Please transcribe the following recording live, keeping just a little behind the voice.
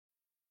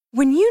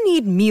When you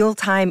need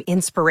mealtime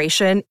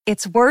inspiration,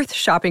 it's worth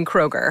shopping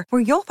Kroger,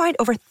 where you'll find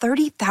over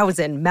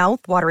 30,000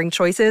 mouth-watering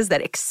choices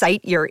that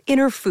excite your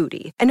inner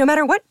foodie. And no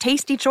matter what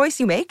tasty choice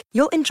you make,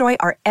 you'll enjoy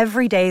our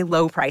everyday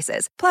low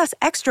prices, plus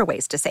extra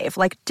ways to save,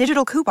 like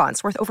digital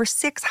coupons worth over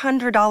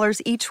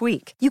 $600 each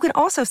week. You can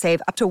also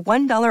save up to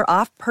 $1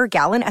 off per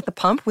gallon at the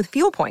pump with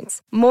fuel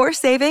points. More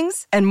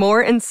savings and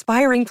more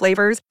inspiring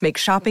flavors make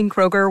shopping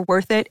Kroger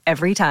worth it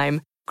every time.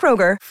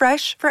 Kroger,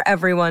 fresh for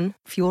everyone.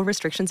 Fuel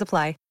restrictions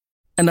apply.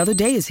 Another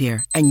day is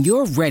here, and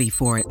you're ready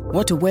for it.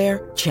 What to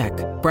wear? Check.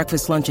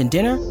 Breakfast, lunch, and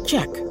dinner?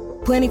 Check.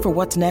 Planning for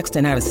what's next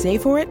and how to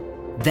save for it?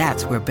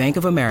 That's where Bank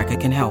of America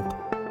can help.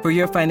 For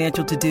your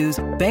financial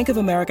to-dos, Bank of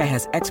America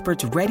has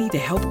experts ready to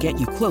help get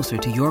you closer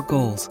to your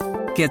goals.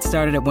 Get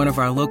started at one of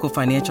our local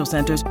financial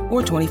centers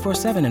or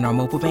 24/7 in our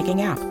mobile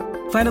banking app.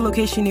 Find a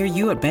location near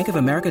you at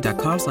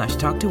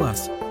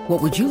bankofamerica.com/talktous.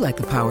 What would you like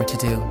the power to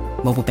do?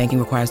 Mobile banking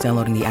requires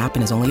downloading the app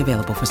and is only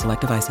available for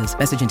select devices.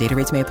 Message and data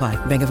rates may apply.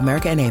 Bank of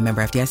America N.A.,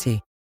 member FDIC.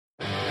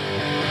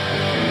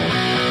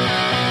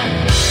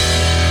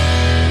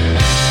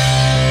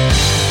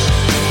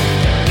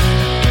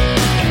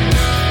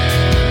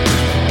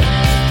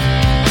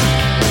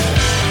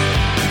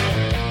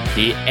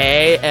 The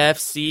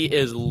AFC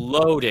is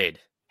loaded.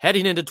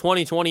 Heading into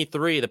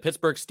 2023, the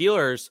Pittsburgh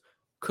Steelers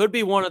could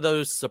be one of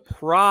those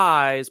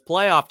surprise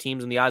playoff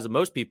teams in the eyes of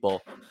most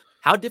people.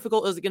 How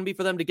difficult is it going to be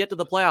for them to get to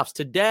the playoffs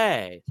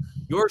today?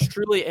 Yours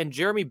truly and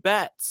Jeremy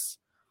Betts.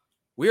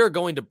 We are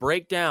going to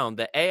break down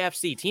the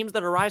AFC, teams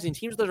that are rising,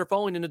 teams that are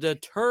falling, and to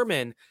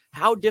determine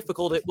how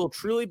difficult it will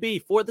truly be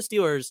for the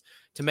Steelers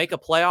to make a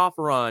playoff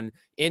run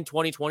in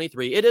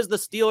 2023. It is the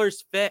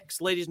Steelers Fix,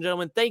 ladies and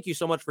gentlemen. Thank you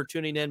so much for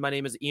tuning in. My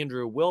name is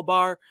Andrew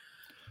Wilbar.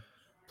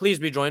 Please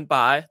be joined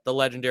by the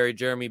legendary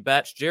Jeremy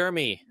Betts.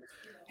 Jeremy,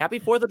 happy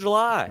 4th of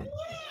July.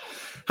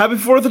 Happy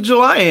 4th of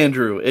July,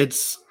 Andrew.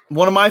 It's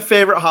one of my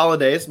favorite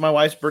holidays. My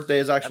wife's birthday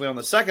is actually on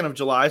the 2nd of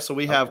July, so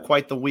we have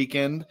quite the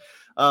weekend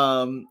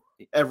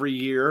every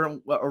year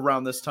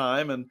around this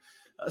time. And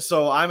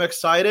so I'm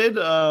excited.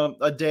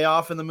 A day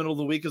off in the middle of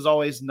the week is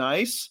always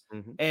nice.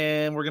 Mm-hmm.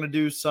 And we're going to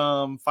do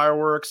some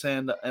fireworks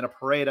and a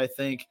parade, I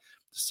think,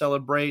 to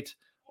celebrate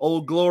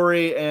Old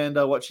Glory and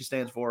what she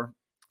stands for.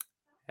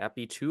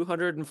 Happy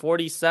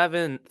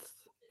 247th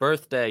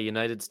birthday,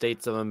 United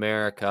States of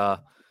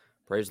America.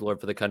 Praise the Lord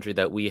for the country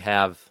that we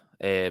have,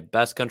 a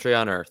best country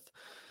on earth.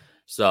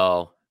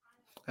 So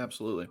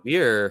absolutely.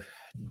 We're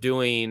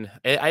doing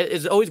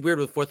it's always weird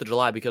with 4th of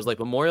July because like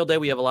Memorial Day,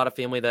 we have a lot of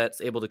family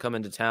that's able to come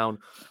into town.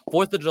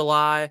 4th of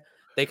July,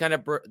 they kind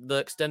of the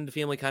extended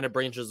family kind of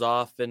branches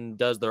off and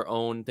does their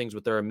own things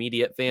with their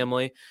immediate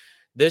family.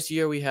 This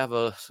year, we have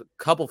a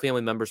couple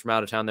family members from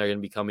out of town that are going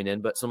to be coming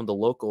in, but some of the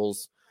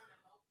locals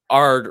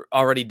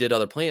already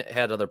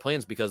had other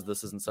plans because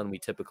this isn't something we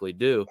typically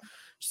do.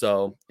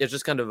 So it's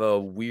just kind of a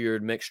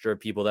weird mixture of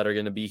people that are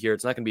going to be here.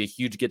 It's not going to be a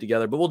huge get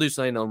together, but we'll do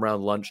something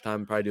around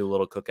lunchtime, probably do a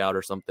little cookout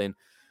or something.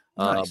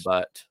 Nice.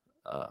 But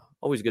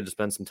always good to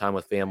spend some time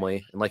with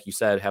family. And like you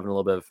said, having a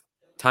little bit of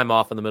time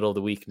off in the middle of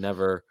the week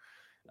never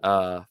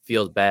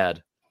feels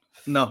bad.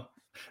 No,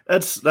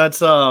 that's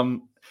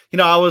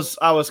I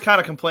was kind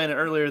of complaining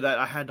earlier that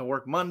I had to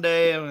work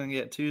Monday. I'm going to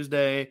get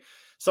Tuesday.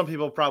 Some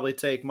people probably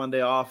take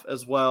Monday off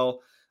as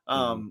well.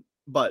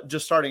 But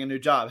just starting a new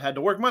job, had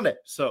to work Monday.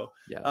 So,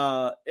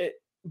 yeah.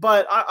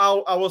 But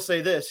I will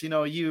say this,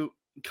 you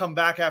come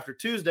back after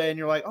Tuesday and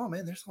you're like, oh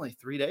man, there's only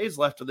 3 days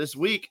left of this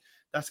week.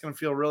 That's going to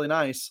feel really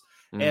nice.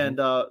 Mm-hmm.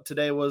 And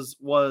today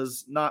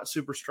was not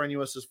super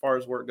strenuous as far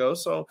as work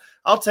goes. So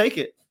I'll take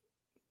it.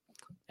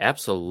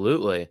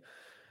 Absolutely.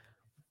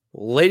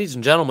 Ladies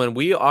and gentlemen,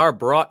 we are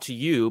brought to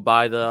you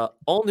by the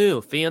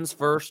all-new Fans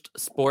First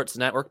Sports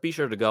Network. Be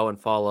sure to go and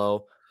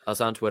follow us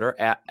on Twitter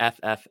at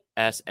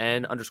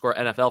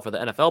FFSN_NFL for the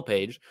NFL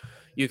page.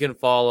 You can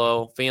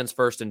follow Fans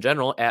First in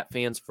general at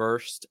Fans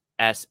First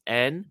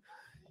SN.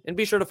 And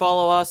be sure to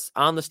follow us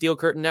on the Steel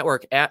Curtain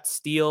Network at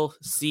Steel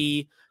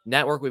C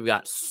Network. We've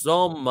got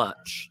so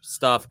much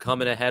stuff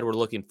coming ahead we're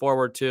looking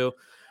forward to.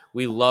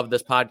 We love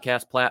this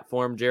podcast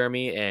platform,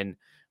 Jeremy, and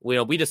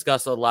we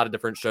discuss a lot of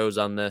different shows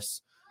on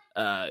this.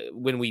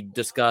 When we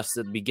discuss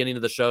at the beginning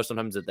of the show,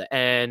 sometimes at the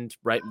end,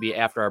 right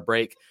after our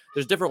break,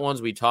 there's different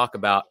ones we talk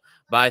about.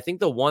 But I think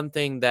the one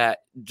thing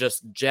that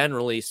just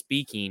generally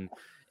speaking,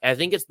 I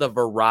think it's the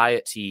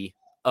variety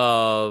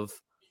of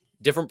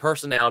different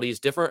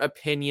personalities, different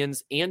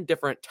opinions, and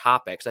different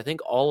topics. I think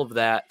all of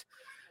that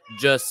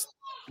just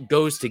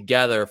goes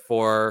together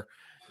for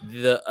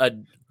a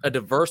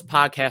diverse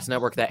podcast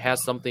network that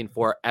has something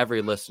for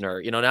every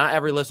listener. Not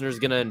every listener is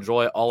going to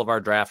enjoy all of our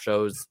draft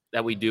shows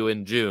that we do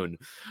in June,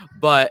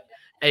 but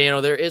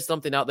there is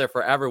something out there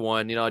for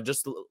everyone.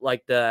 Just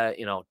like I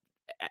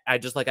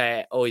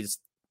always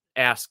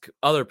ask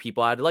other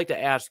people, I'd like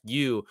to ask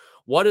you,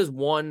 what is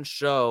one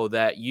show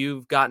that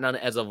you've gotten on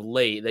as of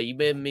late that you've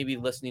been maybe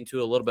listening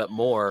to a little bit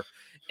more,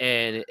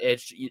 and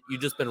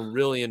you've just been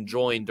really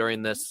enjoying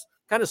during this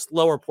kind of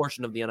slower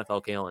portion of the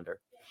NFL calendar?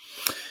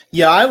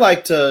 Yeah, I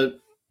like to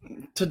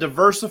to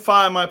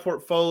diversify my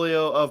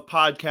portfolio of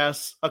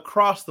podcasts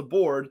across the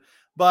board.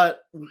 But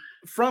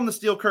from the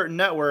Steel Curtain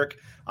Network,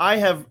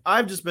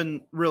 I've just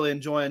been really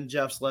enjoying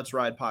Jeff's Let's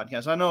Ride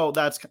podcast. I know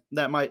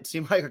that might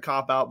seem like a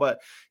cop out, but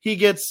he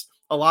gets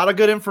a lot of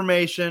good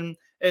information.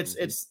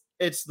 It's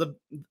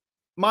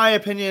my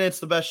opinion, it's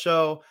the best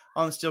show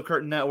on the Steel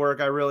Curtain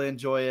Network. I really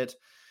enjoy it.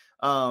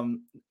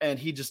 And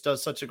he just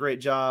does such a great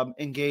job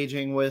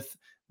engaging with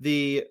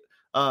the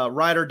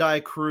ride or die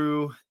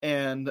crew,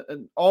 and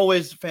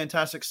always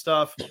fantastic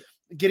stuff.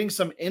 Getting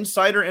some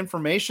insider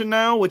information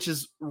now, which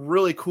is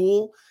really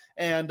cool,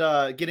 and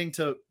getting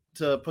to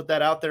put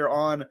that out there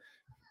on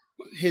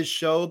his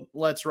show,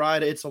 Let's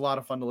Ride. It's a lot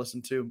of fun to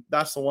listen to.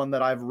 That's the one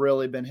that I've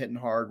really been hitting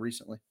hard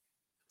recently.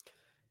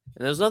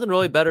 And there's nothing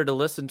really better to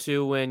listen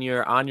to when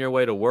you're on your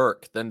way to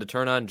work than to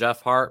turn on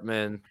Jeff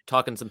Hartman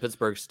talking some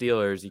Pittsburgh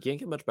Steelers. You can't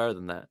get much better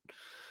than that.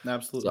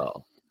 Absolutely.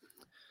 So,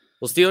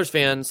 well, Steelers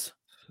fans,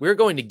 we're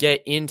going to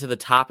get into the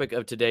topic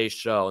of today's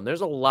show, and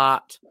there's a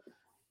lot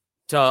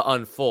to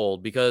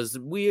unfold because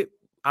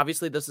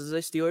obviously this is a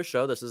Steelers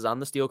show. This is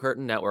on the Steel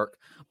Curtain Network,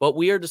 but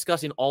we are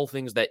discussing all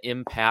things that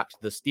impact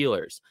the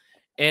Steelers.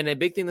 And a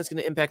big thing that's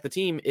going to impact the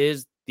team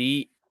is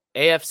the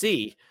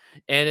AFC.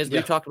 And as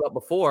we've talked about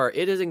before,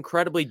 it is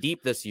incredibly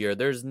deep this year.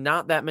 There's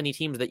not that many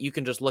teams that you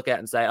can just look at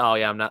and say, oh,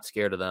 yeah, I'm not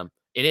scared of them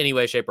in any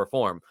way, shape, or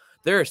form.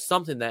 There is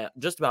something that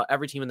just about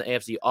every team in the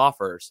AFC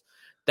offers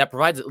that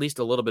provides at least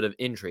a little bit of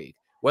intrigue.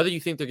 Whether you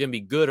think they're going to be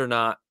good or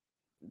not,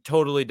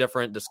 totally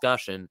different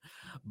discussion.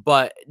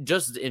 But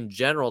just in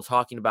general,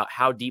 talking about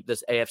how deep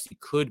this AFC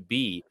could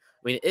be,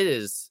 I mean, it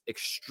is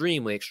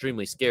extremely,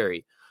 extremely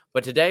scary.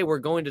 But today we're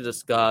going to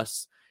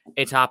discuss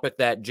a topic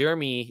that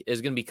Jeremy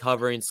is going to be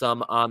covering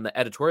some on the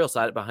editorial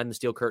side at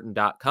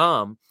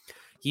BehindTheSteelCurtain.com.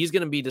 He's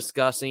going to be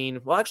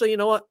discussing, well, actually, you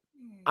know what?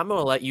 I'm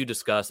going to let you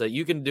discuss it.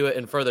 You can do it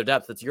in further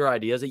depth. It's your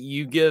ideas that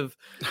you give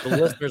the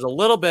listeners a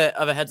little bit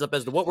of a heads up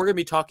as to what we're going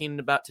to be talking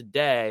about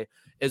today,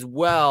 as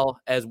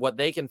well as what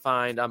they can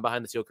find on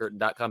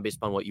BehindTheSteelCurtain.com based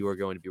upon what you are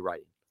going to be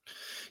writing.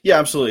 Yeah,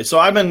 absolutely. So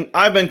I've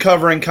been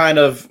covering kind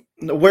of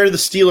where the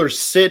Steelers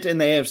sit in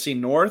the AFC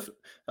North,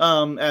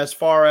 as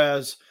far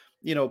as,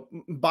 you know,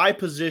 by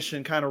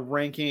position, kind of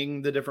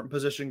ranking the different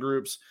position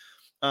groups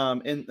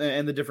and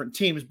the different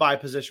teams by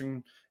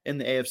position in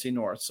the AFC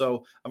North.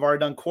 So I've already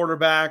done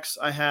quarterbacks.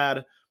 I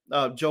had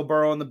Joe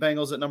Burrow and the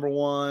Bengals at number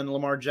 1,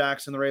 Lamar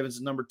Jackson, the Ravens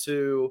at number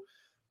 2,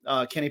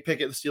 Kenny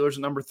Pickett, the Steelers at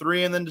number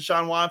 3, and then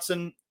Deshaun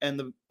Watson and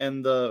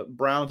the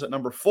Browns at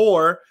number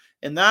 4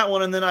 in that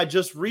one. And then I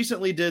just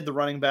recently did the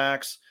running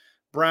backs.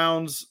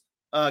 Browns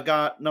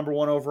got number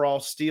 1 overall,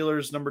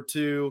 Steelers number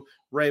 2,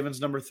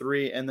 Ravens number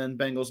 3, and then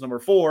Bengals number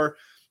 4.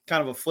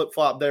 Kind of a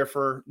flip-flop there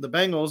for the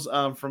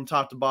Bengals from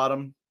top to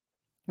bottom.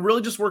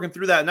 Really just working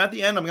through that. And at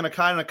the end, I'm going to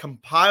kind of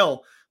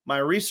compile my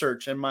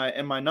research and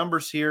my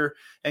numbers here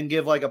and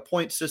give like a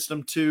point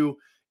system to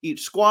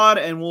each squad,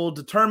 and we'll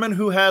determine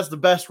who has the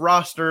best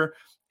roster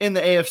in the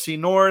AFC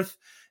North.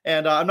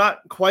 And I'm not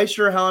quite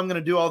sure how I'm going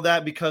to do all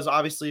that because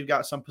obviously you've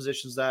got some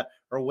positions that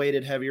are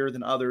weighted heavier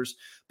than others.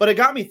 But it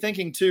got me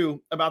thinking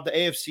too about the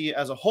AFC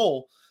as a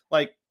whole.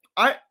 Like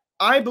I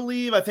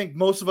think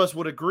most of us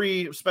would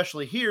agree,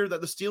 especially here, that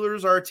the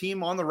Steelers are a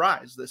team on the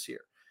rise this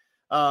year.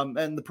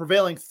 And the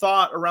prevailing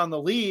thought around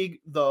the league,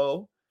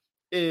 though,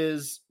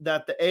 is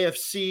that the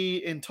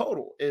AFC in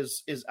total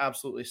is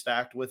absolutely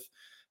stacked with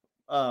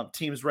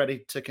teams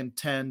ready to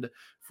contend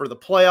for the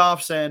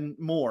playoffs and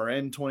more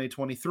in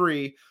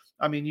 2023.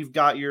 I mean, you've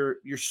got your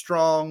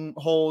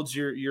strongholds,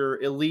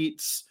 your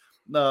elites,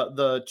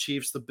 the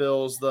Chiefs, the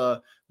Bills,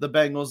 the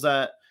Bengals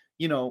that,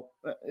 you know,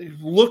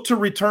 look to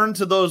return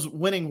to those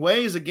winning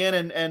ways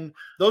again. And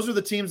those are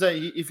the teams that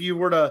if you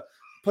were to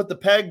put the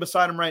peg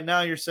beside them right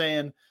now, you're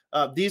saying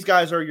these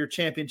guys are your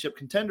championship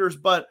contenders.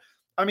 But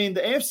I mean,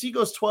 the AFC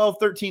goes 12,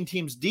 13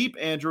 teams deep,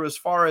 Andrew, as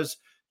far as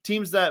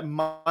teams that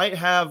might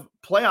have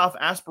playoff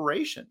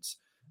aspirations.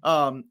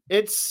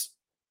 It's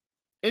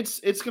going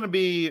to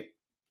be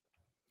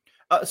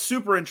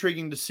super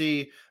intriguing to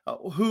see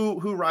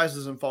who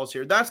rises and falls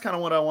here. That's kind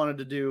of what I wanted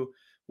to do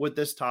with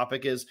this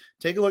topic, is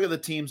take a look at the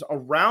teams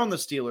around the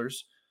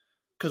Steelers,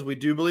 because we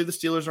do believe the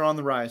Steelers are on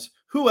the rise.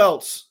 Who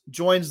else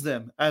joins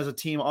them as a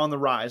team on the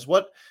rise?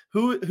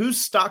 Whose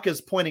stock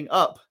is pointing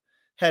up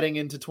heading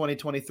into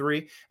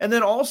 2023? And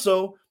then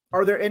also,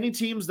 are there any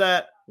teams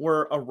that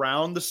were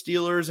around the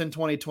Steelers in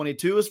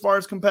 2022 as far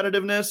as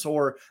competitiveness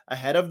or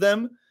ahead of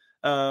them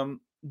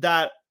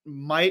that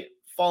might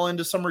fall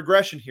into some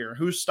regression here?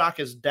 Whose stock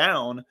is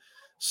down?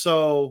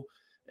 So,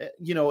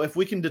 you know, if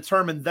we can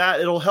determine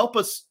that, it'll help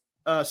us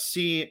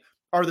see,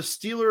 are the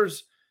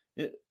Steelers,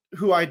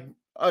 who I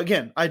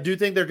do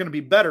think they're going to be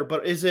better,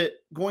 but is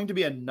it going to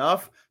be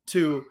enough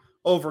to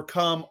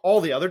overcome all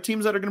the other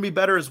teams that are going to be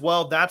better as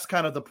well? That's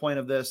kind of the point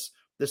of this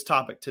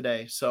topic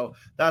today. So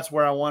that's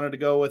where I wanted to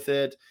go with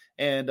it.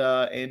 And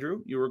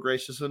Andrew, you were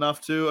gracious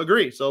enough to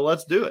agree. So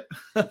let's do it.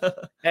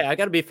 Hey, I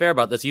got to be fair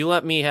about this. You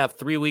let me have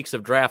 3 weeks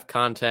of draft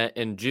content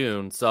in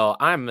June, so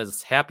I'm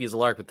as happy as a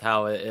lark with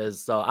how it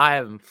is. So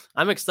I'm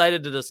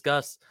excited to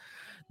discuss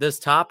this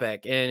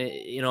topic, and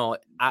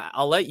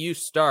I'll let you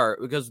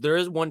start because there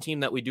is one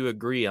team that we do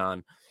agree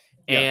on,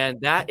 and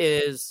that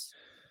is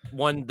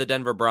the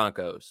Denver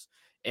Broncos.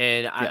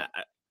 And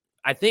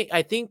I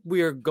think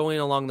we are going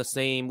along the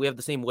same. We have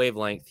the same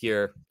wavelength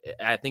here.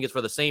 I think it's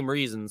for the same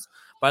reasons,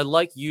 but I'd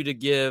like you to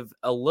give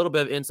a little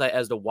bit of insight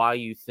as to why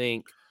you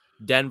think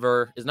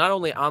Denver is not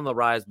only on the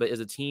rise, but is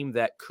a team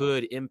that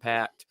could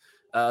impact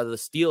the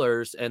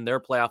Steelers and their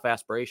playoff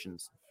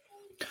aspirations.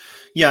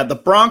 Yeah, the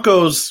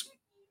Broncos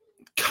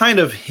kind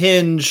of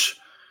hinge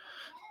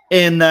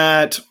in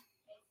that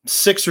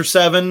 6 or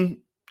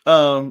 7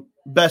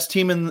 best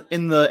team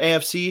in the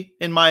AFC,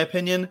 in my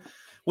opinion,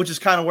 which is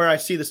kind of where I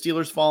see the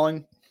Steelers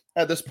falling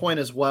at this point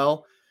as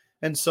well.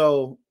 And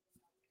so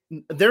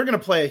they're going to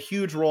play a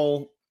huge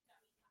role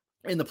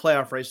in the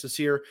playoff race this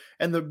year.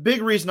 And the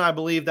big reason I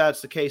believe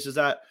that's the case is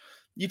that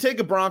you take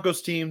a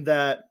Broncos team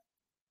that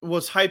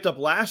was hyped up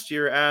last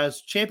year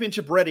as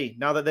championship ready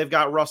now that they've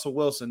got Russell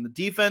Wilson. The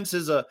defense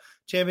is a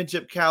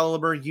championship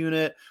caliber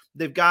unit.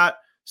 They've got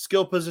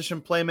skill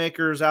position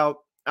playmakers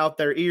out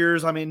their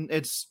ears. I mean,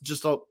 it's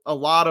just a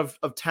lot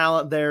of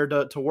talent there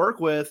to work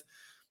with.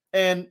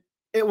 And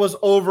it was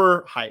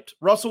overhyped.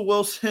 Russell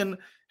Wilson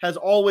has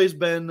always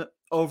been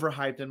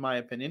overhyped, in my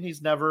opinion.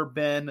 He's never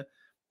been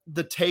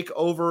the take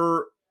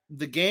over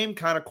the game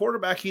kind of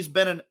quarterback. He's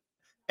been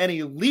an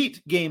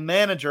elite game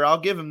manager. I'll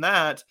give him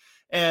that.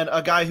 And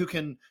a guy who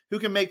can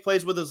make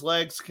plays with his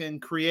legs, can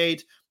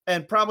create,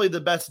 and probably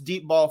the best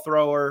deep ball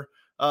thrower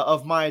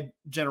of my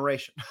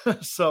generation.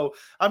 So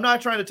I'm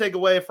not trying to take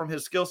away from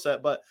his skill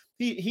set, but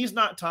he's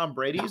not Tom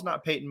Brady. He's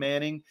not Peyton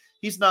Manning.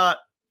 He's not,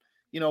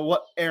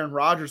 what Aaron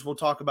Rodgers will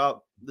talk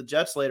about the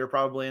Jets later,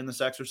 probably in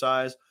this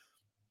exercise.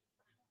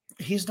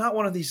 He's not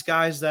one of these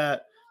guys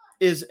that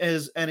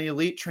is an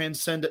elite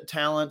transcendent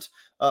talent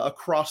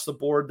across the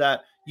board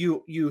that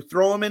you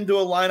throw him into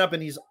a lineup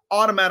and he's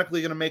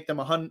automatically going to make them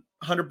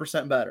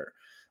 100% better.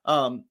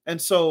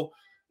 And so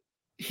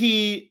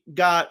he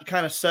got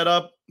kind of set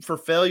up for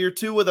failure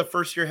too with a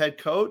first-year head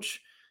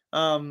coach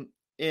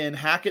in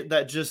Hackett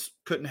that just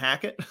couldn't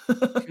hack it,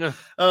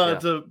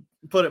 to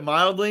put it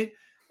mildly.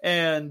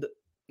 And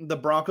the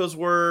Broncos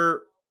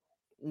were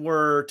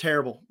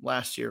terrible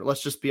last year.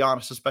 Let's just be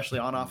honest, especially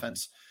on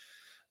offense.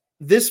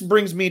 This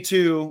brings me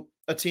to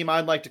a team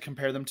I'd like to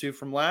compare them to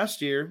from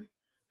last year,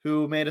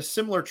 who made a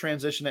similar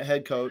transition at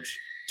head coach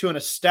to an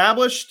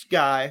established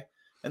guy,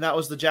 and that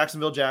was the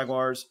Jacksonville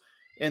Jaguars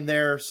in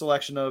their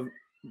selection of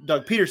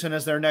Doug Peterson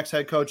as their next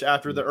head coach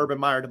after the Urban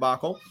Meyer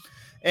debacle.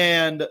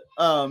 And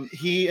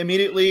he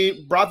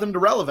immediately brought them to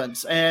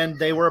relevance, and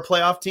they were a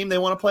playoff team. They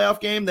won a playoff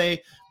game.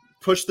 They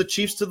pushed the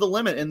Chiefs to the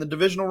limit in the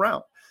divisional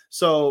round.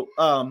 So,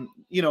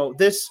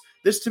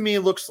 this to me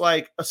looks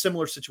like a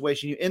similar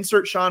situation. You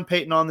insert Sean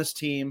Payton on this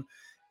team,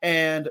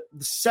 and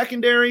the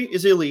secondary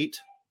is elite,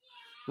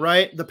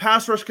 right? The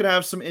pass rush could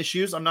have some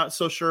issues. I'm not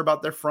so sure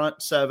about their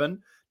front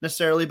 7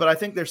 necessarily, but I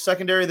think their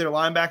secondary, their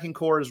linebacking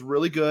core is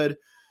really good.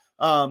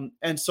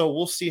 And so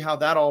we'll see how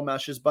that all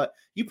meshes. But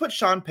you put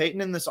Sean Payton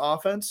in this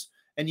offense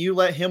and you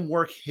let him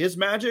work his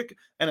magic,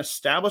 an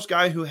established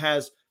guy who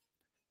has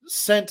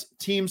sent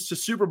teams to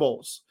Super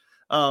Bowls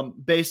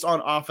based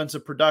on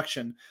offensive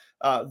production.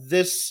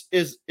 This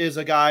is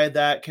a guy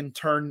that can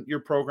turn your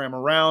program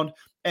around,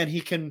 and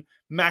he can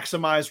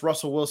maximize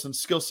Russell Wilson's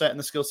skill set and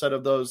the skill set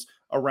of those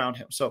around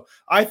him. So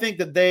I think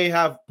that they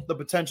have the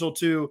potential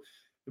to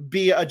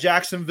be a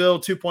Jacksonville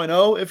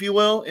 2.0, if you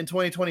will, in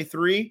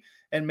 2023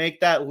 and make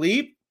that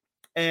leap.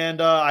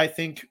 And I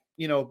think,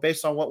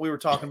 based on what we were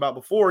talking about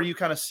before, you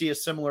kind of see a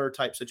similar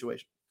type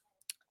situation.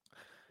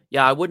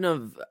 Yeah, I wouldn't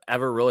have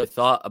ever really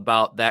thought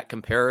about that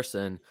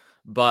comparison,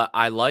 but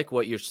I like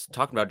what you're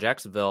talking about,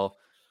 Jacksonville.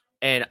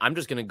 And I'm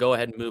just going to go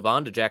ahead and move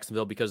on to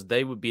Jacksonville because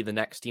they would be the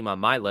next team on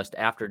my list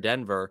after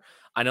Denver.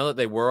 I know that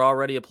they were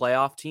already a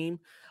playoff team,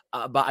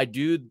 but I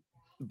do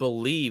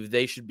believe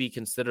they should be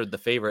considered the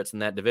favorites in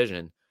that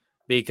division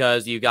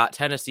because you got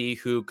Tennessee,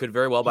 who could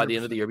very well by the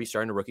end of the year be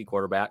starting a rookie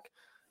quarterback.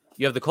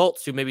 You have the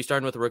Colts, who may be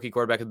starting with a rookie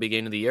quarterback at the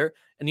beginning of the year.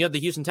 And you have the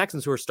Houston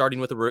Texans, who are starting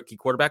with a rookie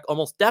quarterback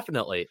almost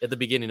definitely at the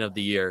beginning of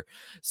the year.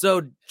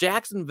 So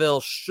Jacksonville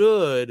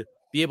should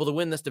be able to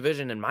win this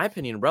division, in my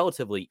opinion,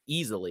 relatively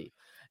easily.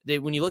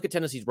 When you look at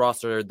Tennessee's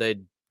roster, they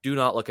do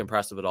not look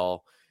impressive at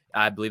all.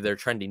 I believe they're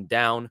trending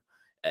down.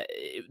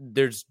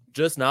 There's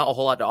just not a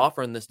whole lot to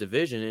offer in this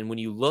division. And when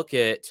you look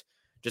at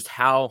just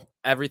how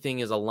everything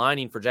is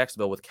aligning for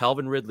Jacksonville with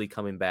Calvin Ridley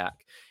coming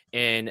back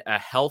and a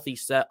healthy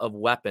set of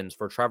weapons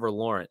for Trevor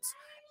Lawrence,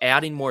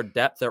 adding more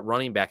depth at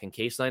running back in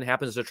case something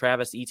happens to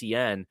Travis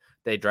Etienne.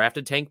 They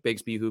drafted Tank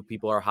Bigsby, who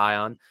people are high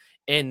on.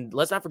 And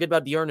let's not forget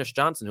about Dearness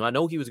Johnson, who I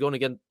know he was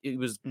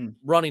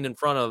running in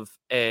front of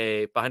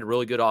behind a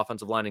really good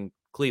offensive line in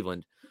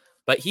Cleveland,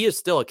 but he is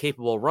still a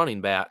capable running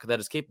back that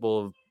is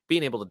capable of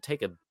being able to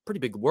take a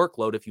pretty big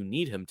workload if you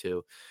need him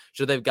to.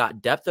 So they've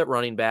got depth at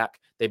running back.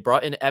 They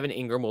brought in Evan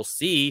Ingram. We'll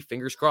see,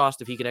 fingers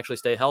crossed, if he can actually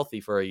stay healthy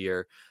for a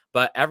year.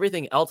 But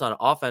everything else on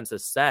offense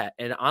is set.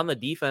 And on the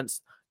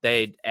defense,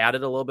 they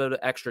added a little bit of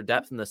extra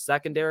depth in the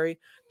secondary.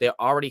 They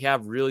already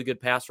have really good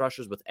pass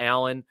rushers with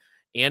Allen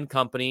and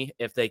company.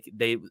 If they,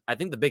 I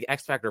think the big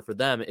X factor for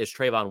them is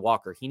Trayvon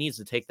Walker. He needs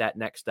to take that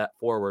next step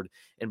forward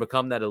and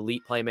become that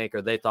elite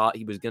playmaker they thought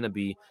he was going to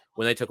be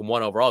when they took him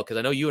 1 overall. Because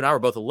I know you and I were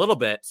both a little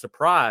bit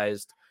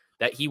surprised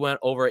that he went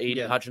over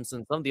Aiden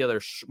Hutchinson, some of the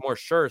other more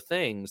sure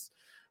things.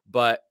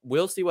 But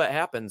we'll see what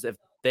happens. If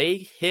they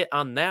hit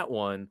on that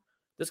one,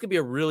 this could be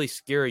a really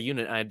scary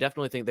unit. I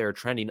definitely think they're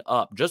trending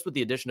up just with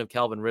the addition of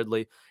Calvin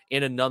Ridley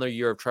and another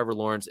year of Trevor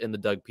Lawrence in the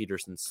Doug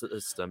Peterson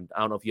system.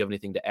 I don't know if you have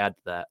anything to add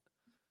to that.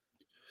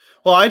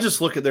 Well, I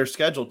just look at their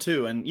schedule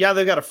too. And yeah,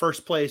 they've got a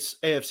first place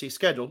AFC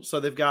schedule.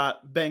 So they've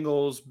got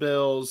Bengals,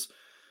 Bills,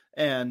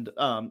 and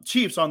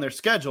Chiefs on their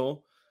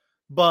schedule.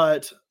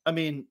 But I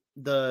mean,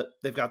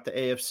 they've got the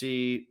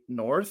AFC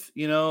North,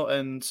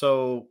 and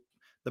so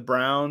the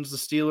Browns, the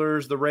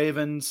Steelers, the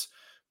Ravens,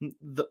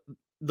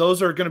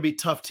 those are going to be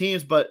tough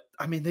teams, but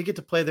I mean, they get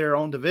to play their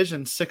own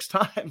division 6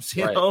 times,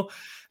 you know?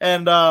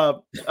 And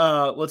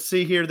let's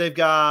see here. They've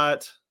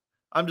got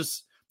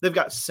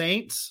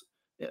Saints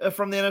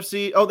from the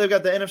NFC. Oh, they've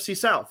got the NFC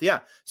South. Yeah.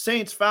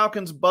 Saints,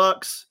 Falcons,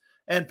 Bucks,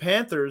 and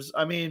Panthers.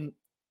 I mean,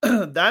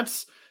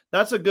 that's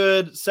a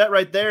good set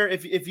right there.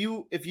 If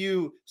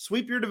you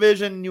sweep your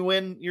division, you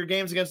win your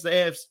games against the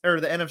AFC or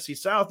the NFC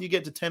South, you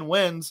get to 10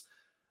 wins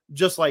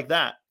just like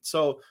that.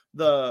 So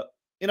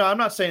I'm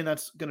not saying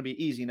that's going to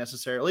be easy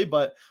necessarily,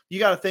 but you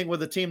got to think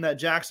with a team that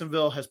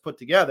Jacksonville has put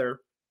together,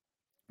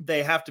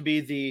 they have to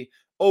be the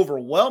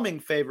overwhelming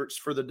favorites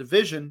for the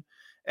division,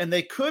 and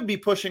they could be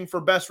pushing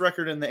for best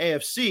record in the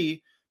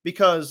AFC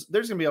because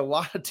there's going to be a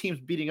lot of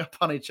teams beating up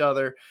on each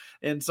other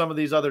in some of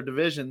these other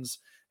divisions,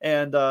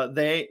 and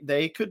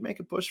they could make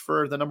a push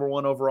for the number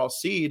 1 overall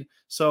seed.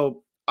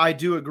 So I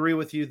do agree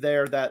with you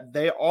there that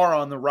they are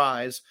on the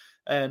rise,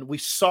 and we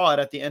saw it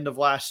at the end of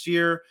last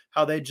year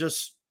how the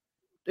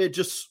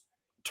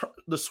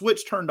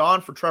switch turned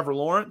on for Trevor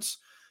Lawrence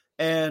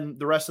and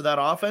the rest of that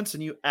offense.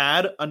 And you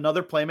add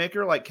another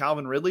playmaker like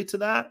Calvin Ridley to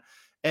that.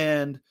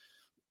 And,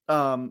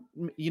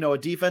 a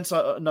defense,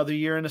 another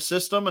year in a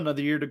system,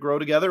 another year to grow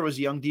together. It was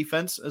a young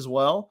defense as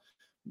well.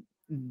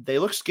 They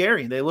look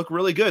scary. They look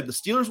really good. The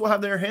Steelers will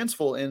have their hands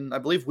full in, I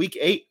believe, week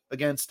 8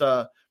 against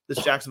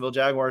this Jacksonville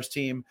Jaguars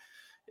team.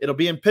 It'll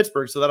be in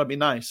Pittsburgh, so that'll be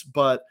nice.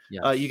 But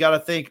you got to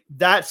think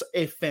that's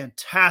a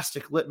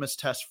fantastic litmus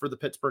test for the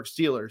Pittsburgh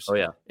Steelers. Oh,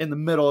 yeah. In the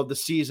middle of the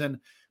season.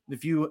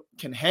 If you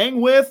can hang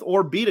with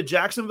or beat a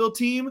Jacksonville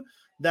team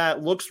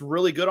that looks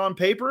really good on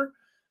paper,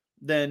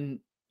 then,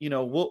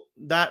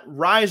 that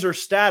riser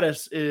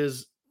status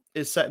is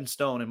set in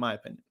stone, in my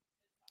opinion.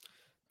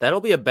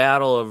 That'll be a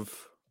battle of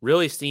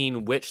really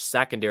seeing which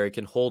secondary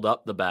can hold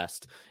up the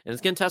best. And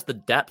it's going to test the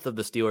depth of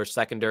the Steelers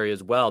secondary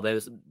as well.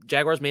 The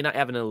Jaguars may not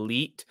have an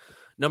elite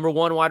number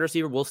 1 wide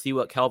receiver. We'll see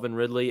what Calvin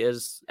Ridley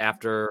is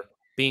after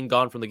being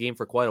gone from the game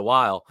for quite a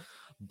while,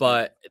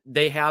 but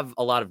they have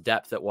a lot of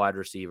depth at wide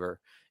receiver,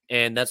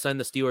 and that's something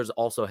the Steelers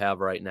also have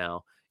right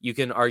now. You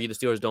can argue the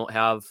Steelers don't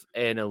have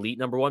an elite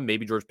number 1.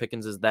 Maybe George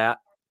Pickens is that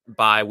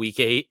by week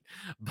 8,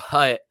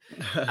 but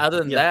other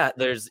than that,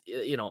 there's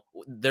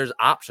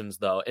options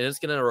though, and it's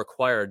going to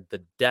require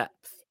the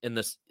depth in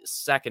the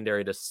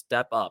secondary to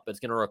step up. It's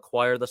going to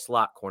require the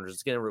slot corners.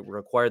 It's going to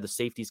require the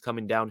safeties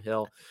coming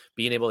downhill,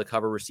 being able to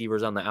cover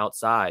receivers on the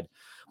outside.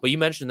 But you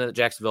mentioned that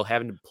Jacksonville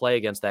having to play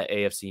against that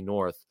AFC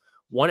North.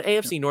 One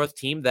AFC North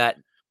team that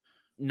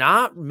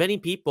not many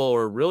people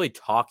are really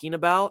talking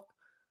about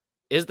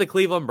is the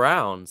Cleveland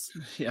Browns.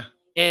 Yeah.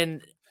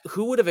 And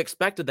who would have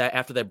expected that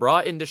after they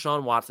brought in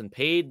Deshaun Watson,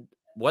 paid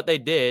what they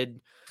did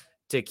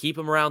to keep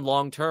him around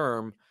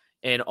long-term,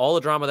 and all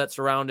the drama that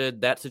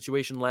surrounded that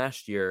situation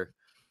last year?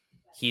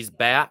 He's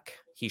back.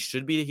 He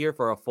should be here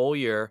for a full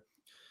year.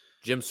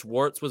 Jim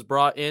Schwartz was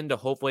brought in to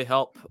hopefully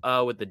help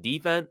with the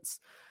defense.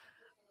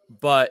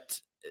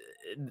 But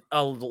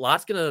a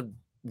lot's going to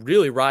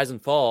really rise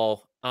and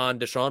fall on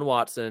Deshaun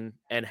Watson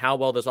and how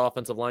well this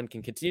offensive line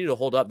can continue to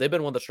hold up. They've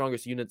been one of the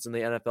strongest units in the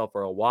NFL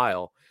for a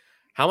while.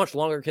 How much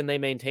longer can they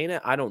maintain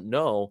it? I don't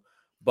know.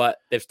 But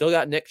they've still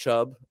got Nick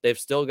Chubb. They've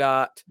still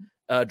got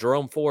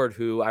Jerome Ford,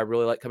 who I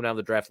really like coming out of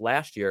the draft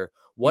last year.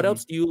 What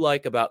else do you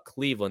like about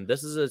Cleveland?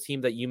 This is a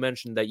team that you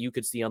mentioned that you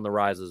could see on the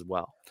rise as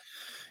well.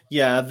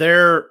 Yeah,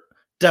 they're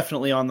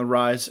definitely on the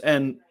rise.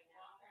 And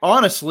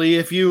honestly,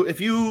 if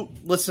you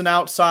listen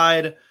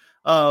outside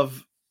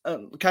of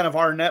kind of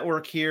our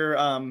network here,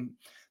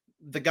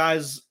 the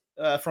guys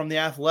from the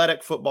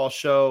Athletic Football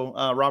Show,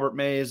 Robert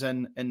Mays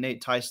and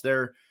Nate Tice,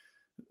 they're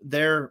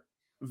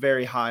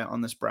very high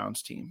on this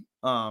Browns team.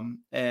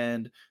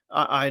 And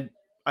I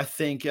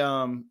think,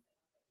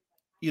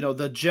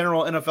 the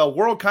general NFL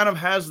world kind of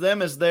has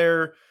them as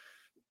their,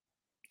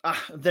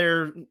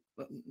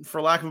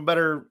 for lack of a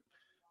better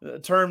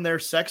term, their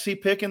sexy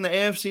pick in the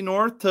AFC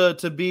North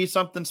to be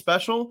something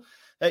special,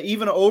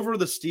 even over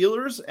the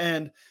Steelers.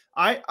 And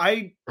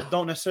I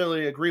don't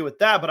necessarily agree with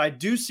that, but I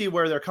do see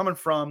where they're coming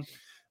from.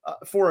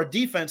 For a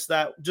defense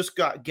that just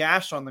got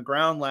gashed on the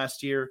ground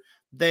last year,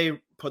 they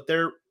put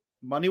their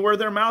money where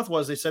their mouth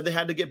was. They said they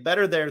had to get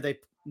better there.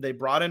 They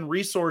brought in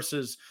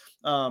resources.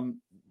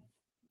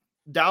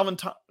 Dalvin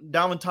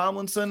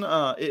Tomlinson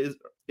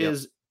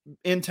is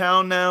in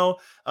town now.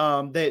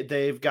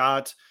 They've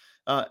got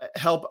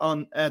help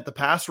at the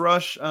pass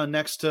rush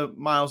next to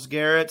Myles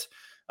Garrett.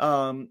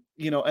 And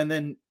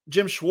then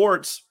Jim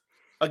Schwartz,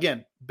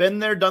 again, been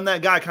there, done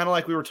that guy, kind of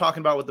like we were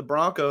talking about with the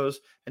Broncos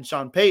and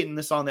Sean Payton.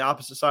 This on the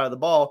opposite side of the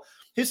ball.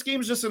 His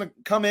scheme's just going to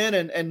come in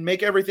and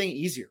make everything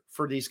easier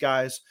for these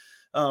guys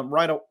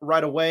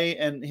right away.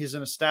 And he's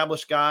an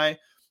established guy.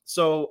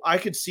 So I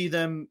could see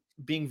them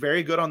being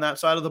very good on that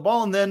side of the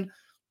ball. And then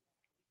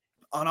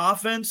on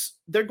offense,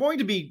 they're going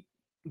to be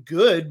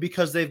good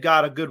because they've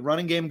got a good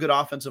running game, good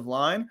offensive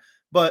line.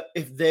 But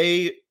if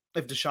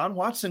Deshaun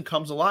Watson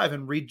comes alive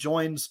and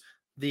rejoins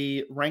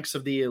the ranks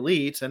of the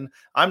elite, and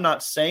I'm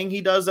not saying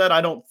he does that. I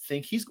don't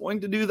think he's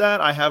going to do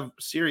that. I have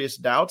serious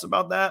doubts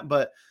about that,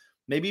 but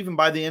maybe even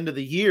by the end of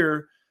the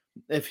year,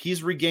 if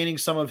he's regaining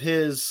some of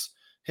his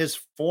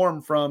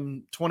form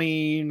from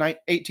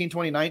 2018,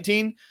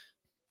 2019,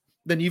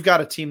 then you've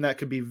got a team that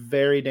could be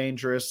very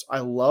dangerous. I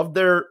love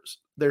their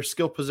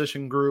skill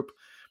position group,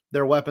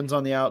 their weapons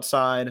on the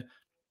outside.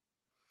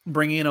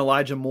 Bringing in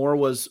Elijah Moore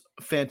was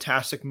a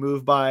fantastic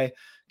move by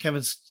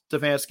Kevin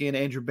Stefanski and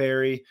Andrew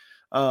Berry.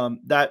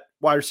 That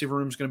wide receiver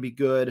room is going to be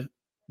good.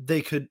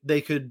 They could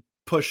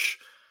push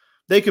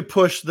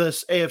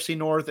this AFC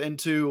North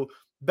into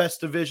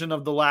best division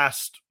of the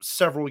last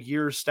several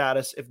years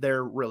status if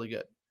they're really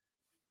good.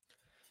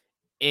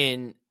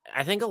 And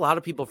I think a lot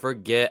of people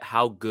forget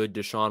how good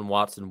Deshaun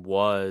Watson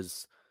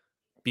was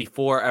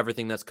before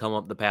everything that's come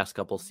up the past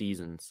couple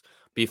seasons,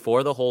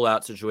 before the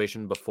holdout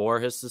situation, before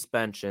his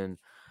suspension,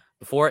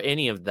 before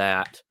any of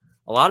that.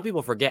 A lot of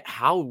people forget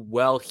how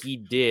well he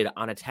did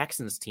on a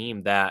Texans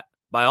team that,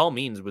 by all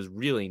means, was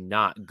really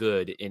not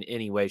good in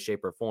any way,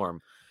 shape, or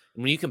form.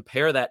 And when you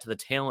compare that to the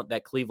talent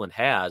that Cleveland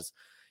has,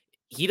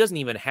 he doesn't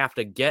even have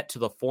to get to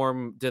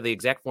the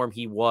exact form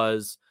he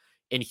was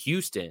in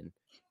Houston.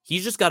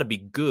 He's just got to be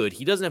good.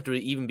 He doesn't have to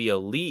even be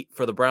elite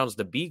for the Browns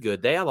to be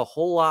good. They have a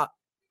whole lot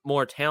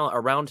more talent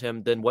around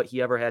him than what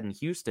he ever had in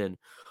Houston,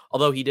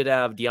 although he did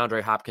have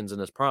DeAndre Hopkins in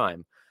his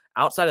prime.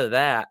 Outside of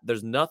that,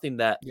 there's nothing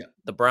that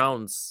the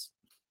Browns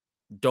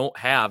don't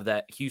have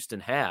that Houston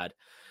had.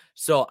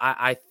 So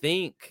I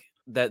think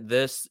that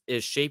this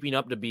is shaping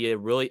up to be a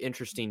really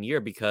interesting year,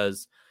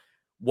 because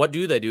what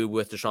do they do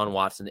with Deshaun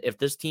Watson? If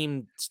this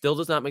team still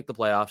does not make the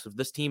playoffs, if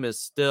this team is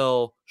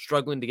still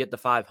struggling to get to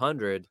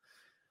 500,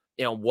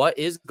 what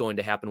is going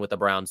to happen with the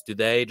Browns? Do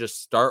they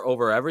just start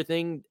over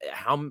everything?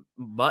 How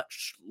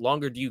much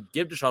longer do you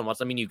give Deshaun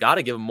Watson? I mean, you got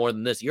to give him more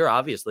than this year.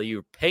 Obviously,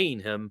 you're paying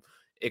him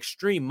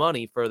extreme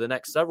money for the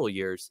next several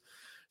years.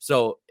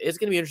 So it's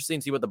going to be interesting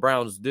to see what the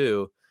Browns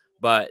do.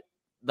 But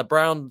the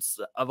Browns,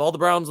 of all the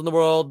Browns in the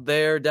world,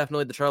 they're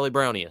definitely the Charlie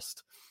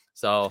Browniest.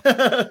 So,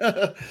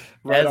 as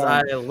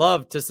I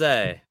love to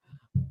say.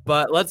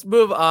 But let's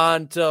move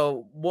on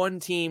to one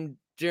team,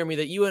 Jeremy,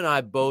 that you and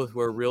I both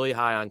were really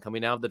high on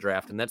coming out of the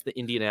draft, and that's the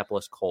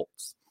Indianapolis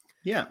Colts.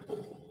 Yeah.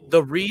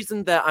 The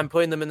reason that I'm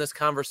putting them in this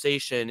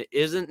conversation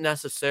isn't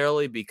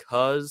necessarily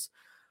because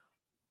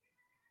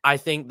I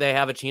think they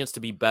have a chance to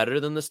be better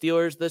than the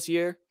Steelers this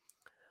year,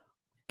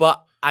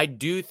 but I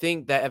do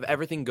think that if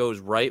everything goes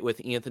right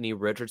with Anthony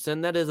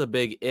Richardson, that is a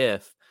big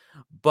if,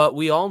 but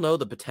we all know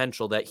the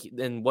potential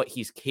and what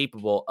he's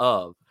capable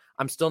of.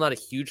 I'm still not a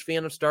huge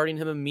fan of starting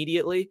him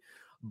immediately,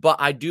 but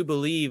I do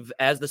believe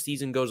as the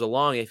season goes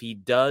along, if he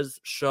does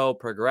show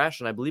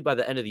progression, I believe by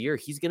the end of the year,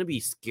 he's going to be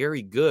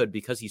scary good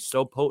because he's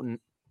so potent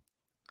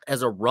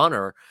as a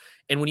runner.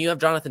 And when you have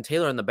Jonathan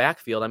Taylor in the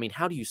backfield, I mean,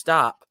 how do you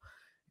stop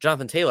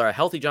Jonathan Taylor, a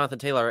healthy Jonathan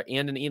Taylor,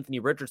 and an Anthony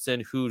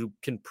Richardson who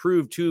can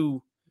prove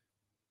to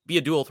be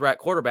a dual threat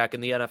quarterback in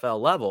the NFL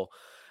level?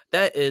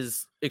 That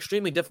is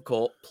extremely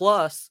difficult.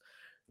 Plus,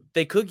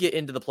 they could get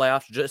into the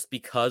playoffs just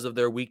because of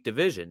their weak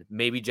division.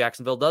 Maybe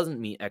Jacksonville doesn't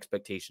meet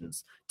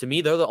expectations. To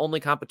me, they're the only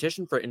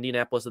competition for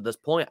Indianapolis at this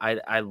point. I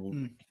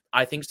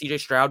think CJ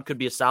Stroud could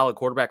be a solid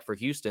quarterback for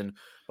Houston,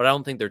 but I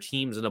don't think their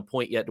team's in a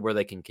point yet where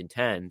they can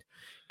contend.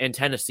 And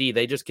Tennessee,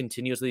 they just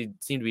continuously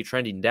seem to be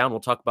trending down. We'll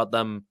talk about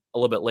them a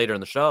little bit later in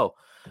the show.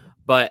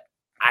 But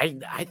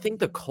I think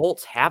the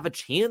Colts have a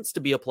chance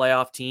to be a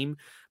playoff team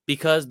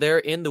because they're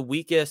in the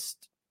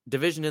weakest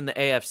division in the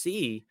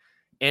AFC,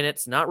 and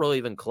it's not really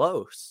even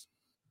close.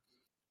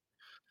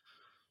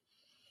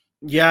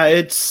 Yeah,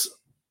 it's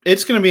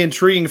going to be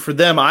intriguing for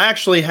them. I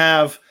actually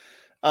have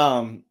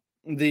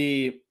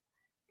the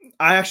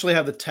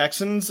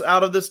Texans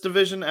out of this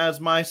division as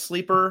my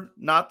sleeper,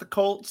 not the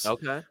Colts.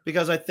 Okay.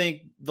 Because I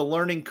think the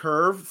learning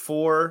curve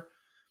for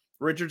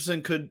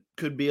Richardson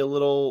could be a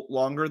little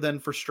longer than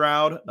for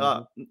Stroud.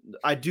 Mm-hmm.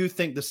 I do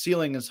think the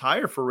ceiling is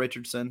higher for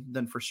Richardson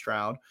than for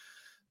Stroud,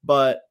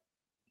 but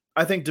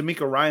I think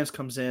DeMeco Ryans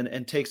comes in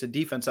and takes a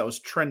defense that was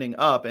trending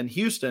up in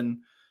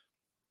Houston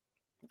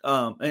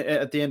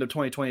at the end of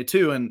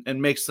 2022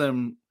 and makes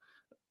them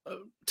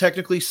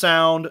technically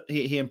sound.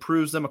 He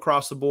improves them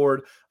across the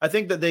board. I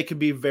think that they could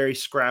be very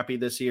scrappy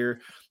this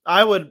year.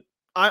 I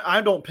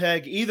don't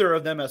peg either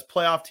of them as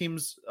playoff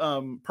teams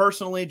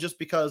personally, just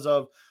because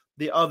of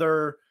the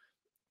other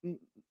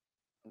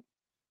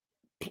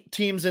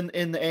teams in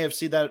the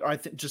AFC that I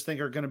just think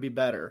are going to be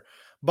better.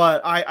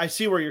 But I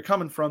see where you're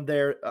coming from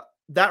there.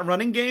 That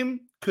running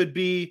game could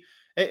be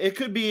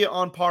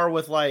on par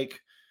with,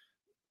 like,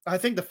 I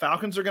think the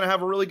Falcons are going to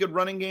have a really good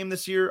running game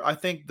this year. I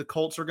think the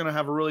Colts are going to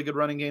have a really good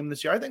running game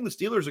this year. I think the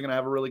Steelers are going to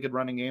have a really good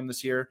running game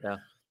this year. Yeah.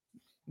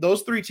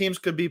 Those three teams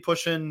could be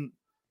pushing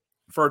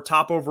for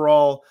top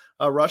overall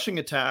rushing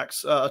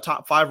attacks,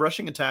 top 5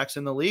 rushing attacks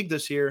in the league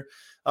this year.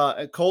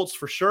 Colts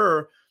for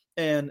sure.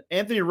 And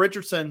Anthony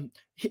Richardson,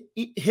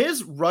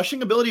 his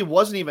rushing ability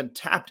wasn't even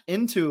tapped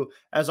into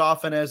as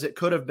often as it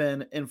could have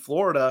been in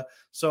Florida.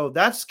 So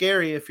that's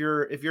scary if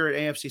you're an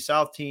AFC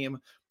South team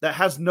that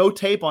has no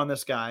tape on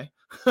this guy.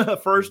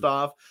 First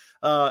off,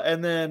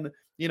 and then,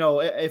 you know,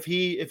 if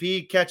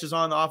he catches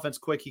on the offense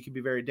quick, he can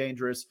be very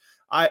dangerous.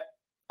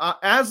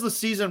 As the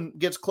season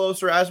gets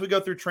closer, as we go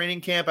through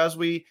training camp, as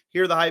we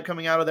hear the hype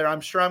coming out of there,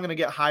 I'm sure I'm going to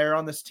get higher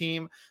on this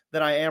team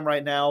than I am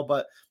right now.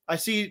 But I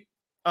see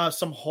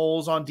some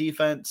holes on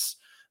defense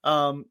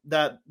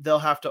that they'll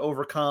have to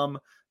overcome.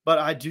 But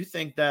I do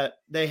think that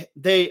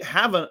they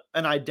have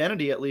an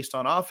identity, at least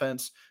on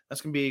offense,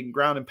 that's going to be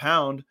ground and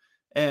pound.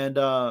 And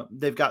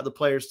they've got the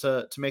players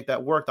to make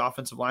that work. The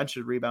offensive line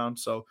should rebound.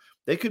 So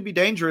they could be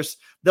dangerous.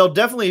 They'll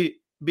definitely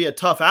be a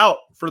tough out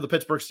for the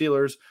Pittsburgh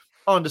Steelers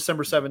on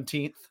December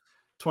 17th,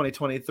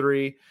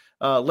 2023.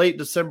 Late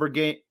December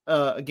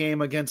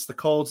game against the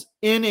Colts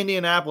in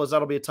Indianapolis.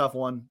 That'll be a tough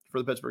one for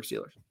the Pittsburgh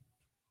Steelers.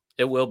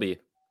 It will be.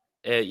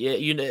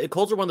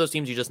 Colts are one of those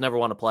teams you just never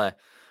want to play,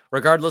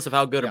 regardless of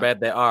how good or bad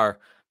they are,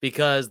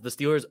 because the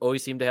Steelers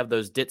always seem to have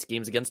those ditz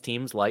games against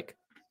teams like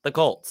the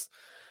Colts.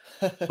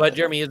 But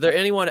Jeremy, is there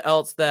anyone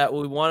else that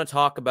we want to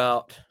talk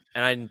about?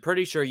 And I'm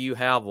pretty sure you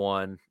have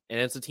one, and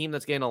it's a team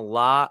that's getting a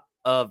lot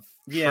of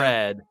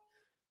tread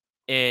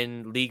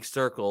in league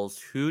circles.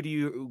 Who do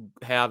you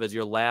have as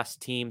your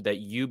last team that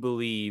you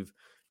believe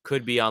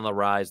could be on the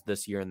rise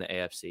this year in the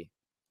AFC?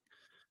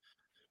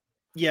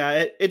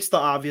 Yeah, it's the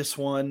obvious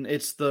one.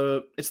 It's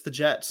the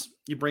Jets.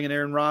 You bring in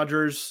Aaron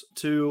Rodgers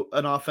to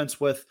an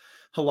offense with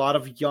a lot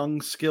of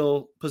young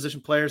skill position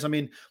players. I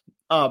mean,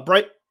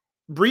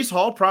 Breece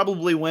Hall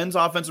probably wins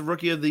Offensive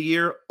Rookie of the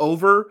Year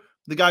over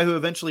the guy who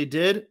eventually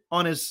did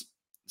on his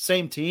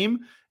same team,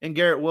 and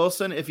Garrett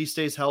Wilson, if he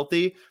stays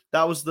healthy.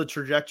 That was the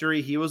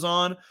trajectory he was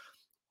on.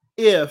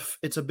 If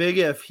it's a big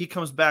if he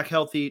comes back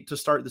healthy to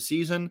start the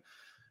season,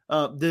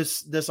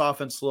 this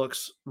offense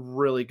looks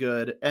really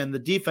good. And the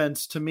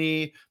defense, to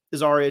me,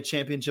 is already a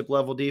championship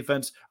level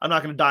defense. I'm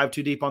not going to dive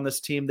too deep on this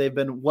team. They've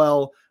been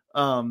well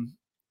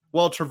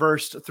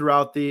traversed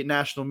throughout the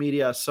national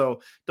media,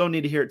 so don't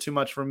need to hear it too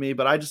much from me,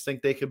 but I just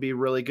think they could be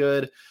really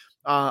good.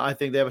 I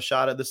think they have a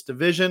shot at this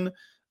division,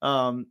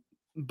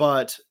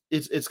 but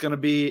it's going to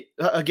be,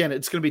 again,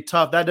 it's going to be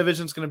tough. That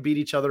division's going to beat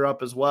each other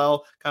up as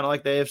well, kind of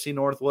like the AFC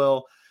North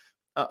will.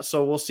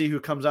 So we'll see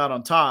who comes out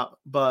on top,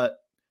 but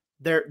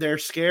they're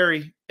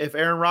scary. If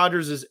Aaron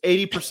Rodgers is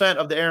 80%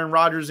 of the Aaron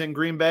Rodgers in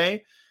Green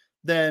Bay,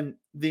 then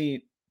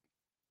the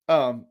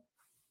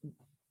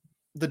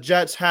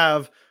Jets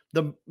have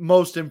the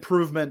most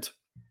improvement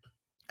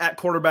at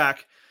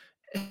quarterback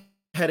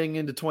heading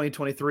into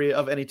 2023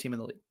 of any team in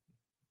the league.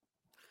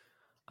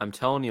 I'm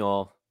telling you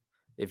all,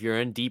 if you're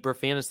in deeper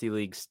fantasy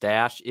leagues,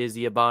 stash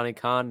Izzy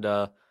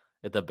Abanikanda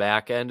at the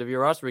back end of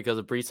your roster, because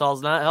if Breece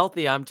Hall's not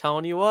healthy, I'm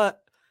telling you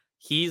what,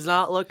 he's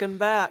not looking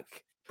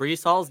back.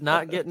 Breece Hall's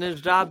not getting his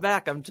job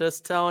back. I'm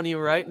just telling you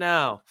right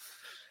now.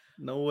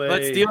 No way.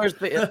 But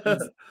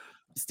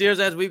Steelers,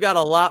 as we've got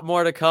a lot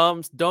more to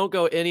come. Don't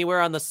go anywhere.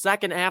 On the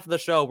second half of the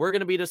show, we're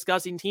going to be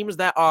discussing teams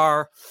that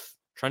are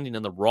trending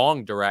in the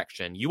wrong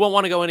direction. You won't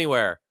want to go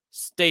anywhere.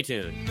 Stay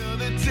tuned.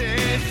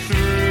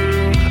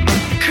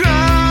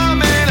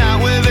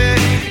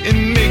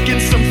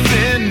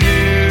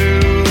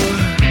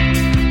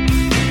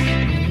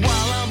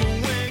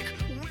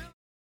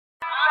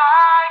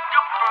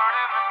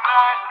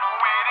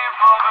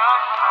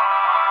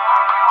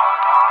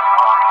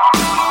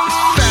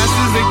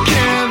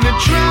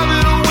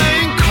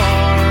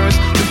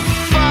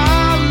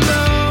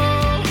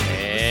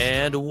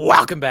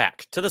 Welcome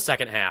back to the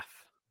second half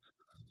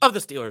of the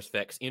Steelers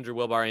Fix. Andrew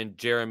Wilbar and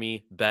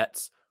Jeremy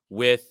Betts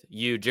with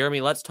you.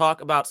 Jeremy, let's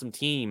talk about some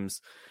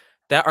teams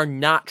that are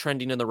not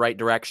trending in the right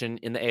direction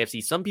in the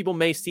AFC. Some people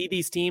may see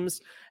these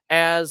teams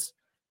as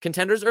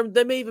contenders, or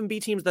they may even be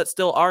teams that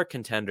still are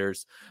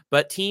contenders,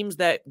 but teams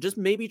that just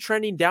may be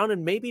trending down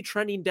and maybe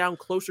trending down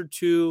closer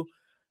to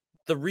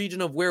the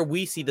region of where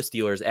we see the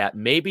Steelers at.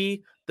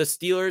 Maybe the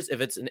Steelers,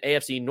 if it's an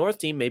AFC North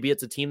team, maybe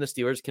it's a team the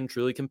Steelers can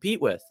truly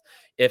compete with.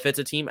 If it's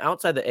a team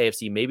outside the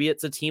AFC, maybe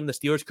it's a team the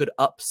Steelers could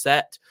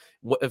upset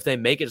if they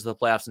make it to the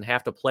playoffs and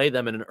have to play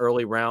them in an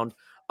early round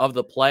of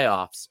the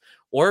playoffs.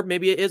 Or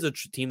maybe it is a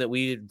team that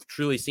we've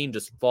truly seen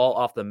just fall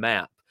off the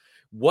map.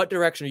 What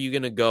direction are you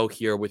going to go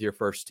here with your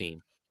first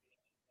team?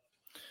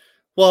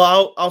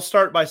 Well, I'll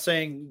start by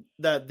saying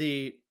that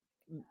the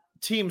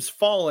teams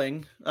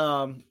falling,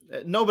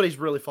 nobody's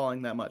really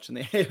falling that much in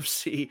the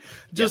AFC,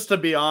 just to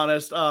be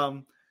honest.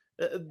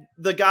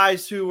 The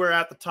guys who were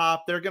at the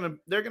top, they're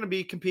gonna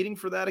be competing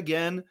for that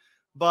again.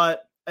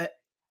 But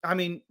I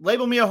mean,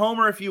 label me a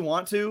homer if you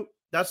want to.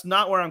 That's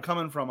not where I'm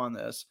coming from on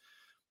this.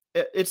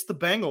 It's the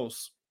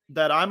Bengals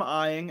that I'm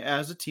eyeing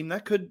as a team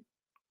that could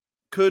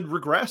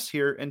regress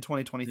here in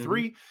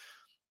 2023. Mm-hmm.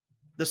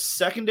 The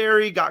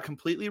secondary got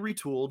completely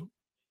retooled,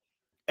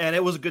 and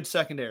it was a good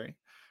secondary,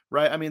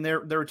 right? I mean, they're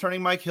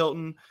returning Mike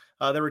Hilton.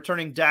 They're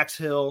returning Dax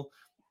Hill.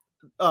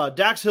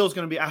 Dax Hill is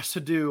going to be asked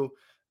to do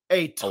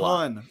a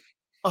ton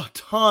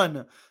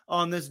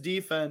on this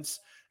defense.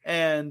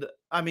 And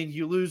I mean,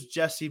 you lose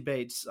Jesse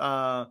Bates.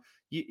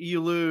 You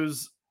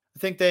lose, I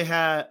think they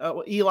had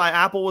Eli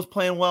Apple was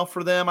playing well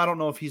for them. I don't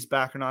know if he's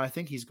back or not. I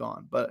think he's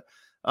gone, but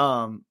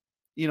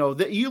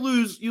you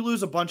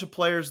lose a bunch of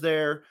players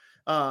there.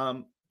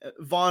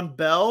 Von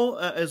Bell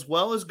as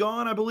well is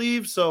gone, I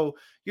believe. So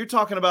you're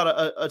talking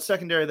about a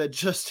secondary that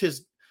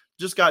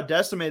just got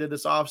decimated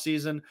this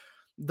offseason.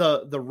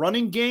 The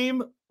running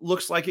game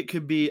looks like it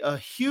could be a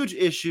huge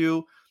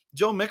issue.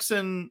 Joe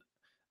Mixon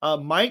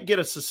might get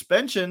a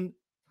suspension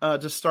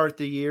to start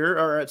the year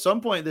or at some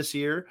point this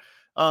year,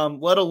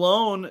 let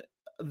alone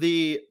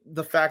the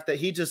fact that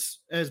he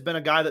just has been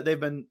a guy that they've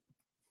been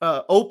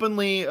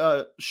openly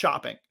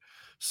shopping.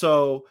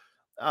 So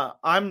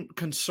I'm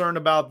concerned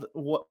about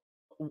what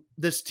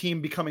this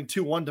team becoming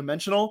too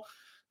one-dimensional.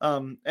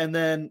 And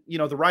then,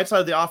 the right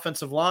side of the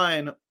offensive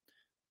line,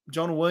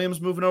 Jonah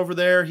Williams moving over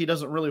there. He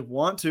doesn't really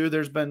want to.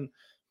 There's been,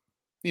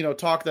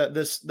 talk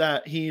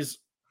that he's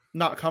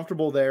not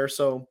comfortable there.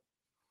 So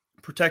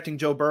protecting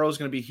Joe Burrow is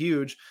going to be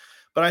huge.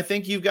 But I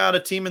think you've got a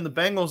team in the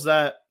Bengals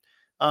that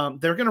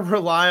they're going to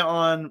rely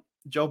on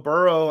Joe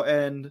Burrow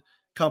and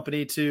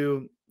company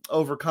to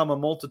overcome a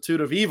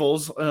multitude of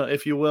evils,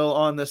 if you will,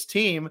 on this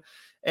team.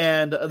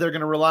 And they're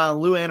going to rely on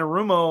Lou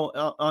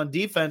Anarumo on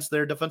defense,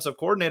 their defensive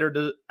coordinator,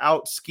 to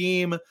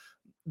out-scheme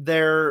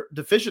their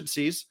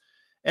deficiencies.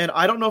 And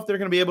I don't know if they're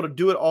going to be able to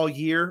do it all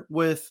year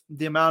with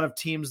the amount of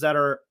teams that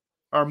are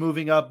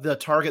moving up the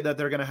target that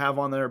they're going to have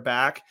on their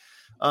back.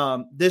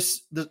 An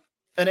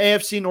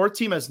AFC North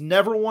team has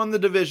never won the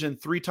division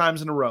 3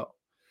 times in a row.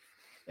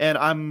 And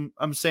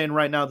I'm saying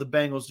right now the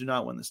Bengals do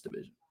not win this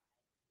division.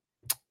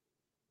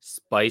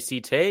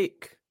 Spicy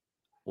take.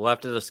 We'll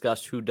have to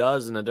discuss who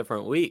does in a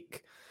different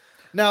week.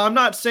 Now, I'm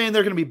not saying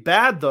they're going to be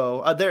bad,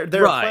 though. They're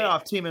right. A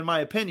playoff team, in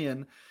my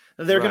opinion.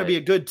 They're going to be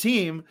a good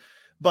team,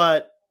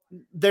 but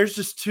there's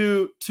just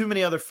too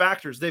many other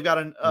factors. They've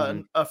got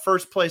a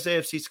first place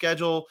AFC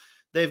schedule.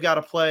 They've got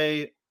to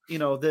play,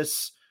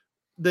 this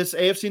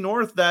AFC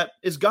North that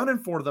is gunning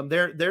for them.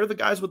 They're the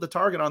guys with the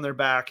target on their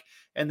back,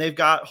 and they've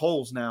got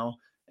holes now.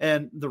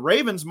 And the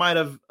Ravens might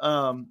have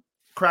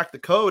cracked the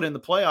code in the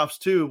playoffs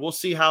too. We'll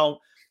see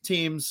how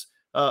teams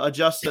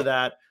adjust to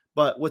that.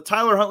 But with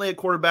Tyler Huntley at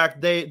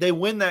quarterback, they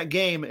win that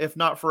game, if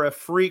not for a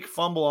freak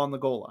fumble on the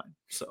goal line.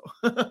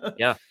 So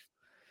yeah.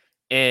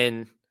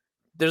 And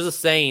there's a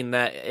saying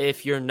that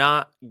if you're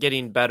not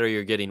getting better,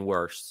 you're getting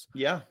worse.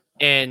 Yeah.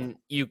 And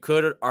you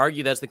could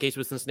argue that's the case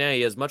with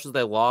Cincinnati. As much as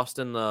they lost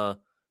in the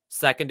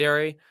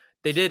secondary,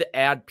 they did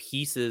add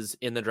pieces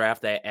in the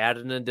draft. They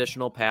added an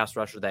additional pass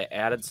rusher. They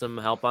added some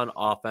help on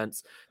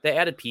offense. They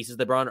added pieces.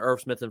 They brought in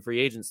Irv Smith in free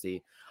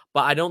agency.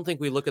 But I don't think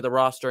we look at the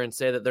roster and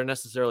say that they're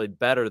necessarily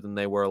better than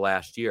they were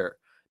last year.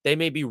 They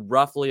may be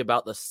roughly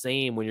about the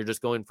same when you're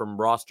just going from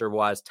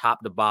roster-wise,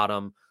 top to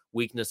bottom,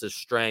 weaknesses,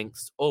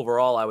 strengths.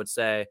 Overall, I would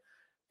say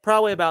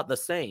probably about the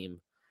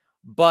same.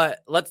 But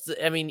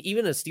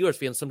even as Steelers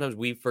fans, sometimes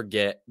we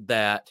forget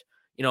that,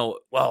 the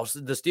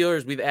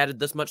Steelers, we've added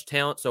this much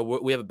talent, so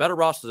we have a better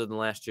roster than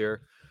last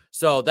year.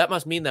 So that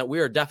must mean that we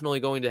are definitely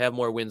going to have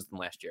more wins than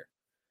last year.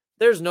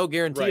 There's no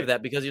guarantee of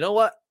that because you know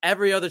what?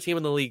 Every other team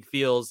in the league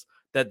feels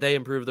that they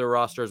improved their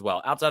roster as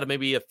well. Outside of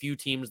maybe a few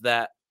teams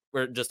that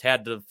were just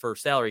had to, for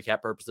salary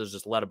cap purposes,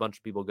 just let a bunch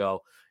of people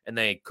go and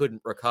they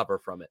couldn't recover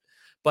from it.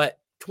 But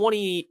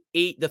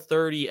 28 to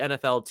 30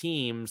 NFL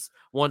teams,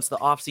 once the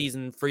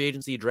offseason free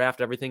agency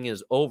draft, everything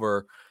is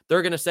over,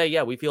 they're going to say,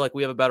 yeah, we feel like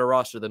we have a better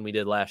roster than we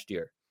did last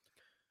year.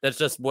 That's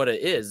just what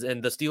it is.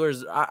 And the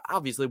Steelers are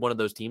obviously one of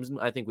those teams.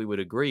 I think we would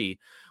agree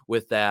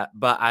with that.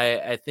 But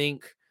I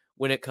think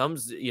when it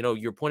comes,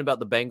 your point about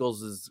the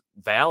Bengals is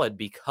valid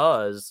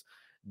because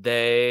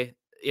they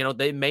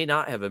may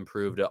not have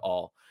improved at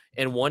all.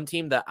 And one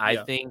team that I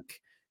think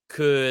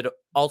could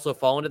also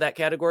fall into that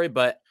category,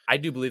 but I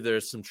do believe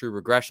there's some true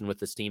regression with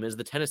this team, is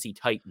the Tennessee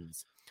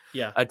Titans.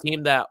 Yeah. A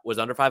team that was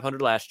under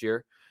 500 last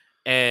year,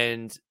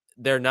 and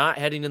they're not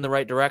heading in the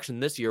right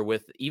direction this year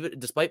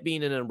despite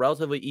being in a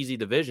relatively easy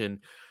division.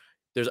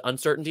 There's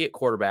uncertainty at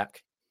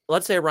quarterback.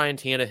 Let's say Ryan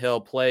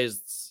Tannehill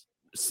plays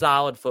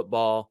solid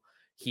football.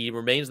 He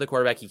remains the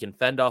quarterback. He can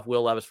fend off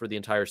Will Levis for the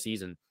entire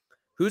season.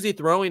 Who's he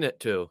throwing it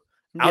to?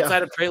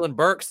 Outside of Traylon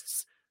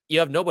Burks, you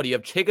have nobody. You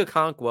have Chig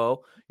Okonkwo,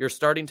 your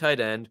starting tight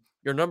end.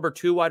 Your number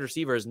 2 wide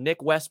receiver is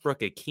Nick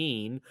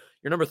Westbrook-Akeen.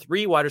 Your number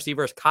 3 wide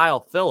receiver is Kyle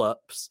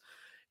Phillips.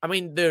 I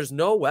mean, there's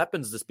no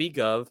weapons to speak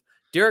of.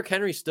 Derrick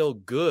Henry's still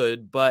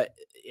good, but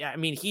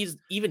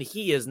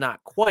he is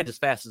not quite as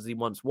fast as he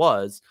once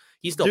was.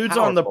 He's still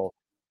powerful.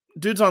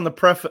 Dude's on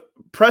the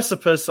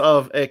precipice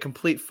of a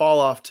complete fall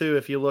off too.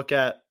 If you look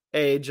at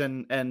age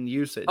and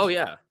usage. Oh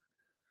yeah.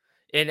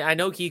 And I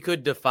know he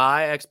could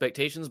defy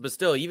expectations, but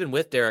still, even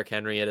with Derrick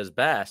Henry at his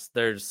best,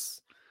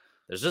 there's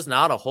just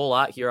not a whole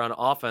lot here on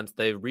offense.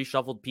 They've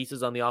reshuffled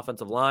pieces on the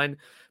offensive line.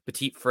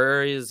 Petit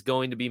Frere is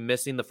going to be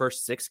missing the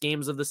first 6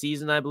 games of the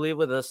season, I believe,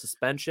 with a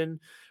suspension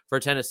for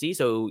Tennessee.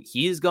 So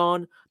he's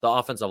gone. The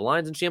offensive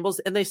line's in shambles,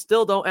 and they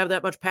still don't have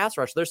that much pass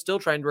rush. They're still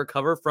trying to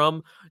recover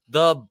from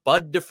the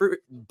Bud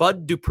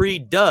Dupree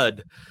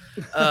dud.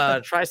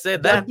 Try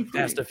saying that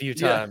past a few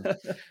times.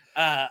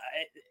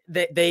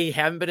 They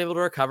haven't been able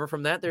to recover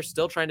from that. They're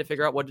still trying to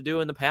figure out what to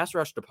do in the pass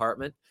rush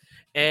department.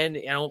 And,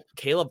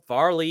 Caleb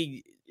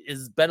Farley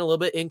has been a little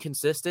bit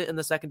inconsistent in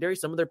the secondary.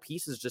 Some of their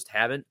pieces just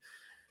haven't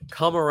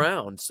come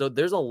around. So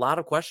there's a lot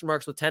of question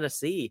marks with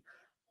Tennessee.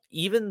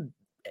 Even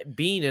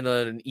being in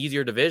an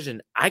easier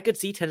division, I could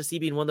see Tennessee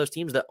being one of those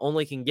teams that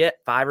only can get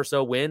 5 or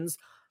so wins.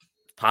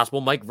 It's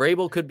possible Mike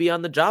Vrabel could be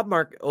on the job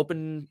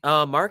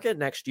market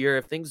next year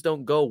if things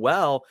don't go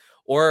well.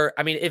 Or,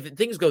 if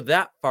things go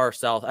that far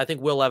south, I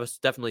think Will Levis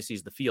definitely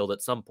sees the field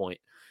at some point.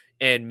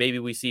 And maybe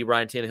we see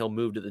Ryan Tannehill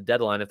move to the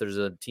deadline if there's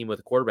a team with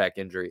a quarterback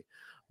injury.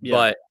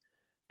 Yeah.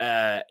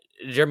 But,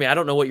 Jeremy, I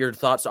don't know what your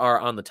thoughts are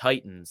on the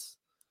Titans.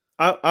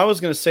 I was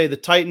going to say the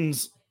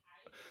Titans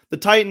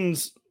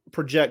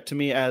project to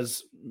me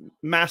as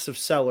massive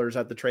sellers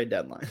at the trade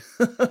deadline.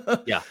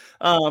 Yeah.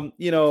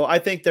 I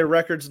think their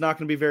record's not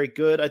going to be very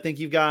good. I think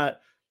you've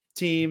got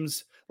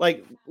teams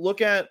like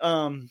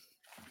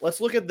let's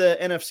look at the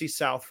NFC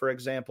South, for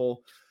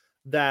example,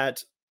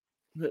 that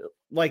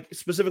like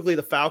specifically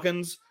the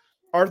Falcons,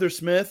 Arthur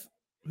Smith,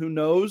 who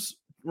knows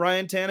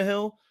Ryan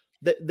Tannehill,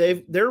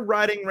 they're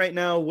riding right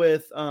now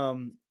with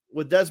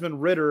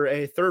Desmond Ridder,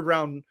 a 3rd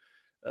round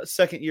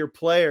second year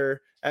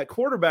player at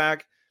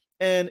quarterback.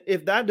 And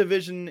if that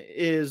division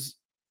is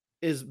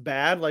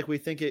bad, like we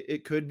think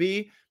it could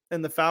be,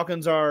 and the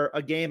Falcons are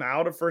a game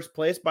out of first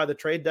place by the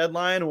trade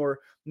deadline, or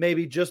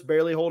maybe just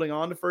barely holding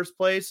on to first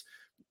place,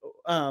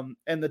 and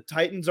the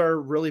Titans are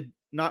really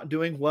not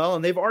doing well,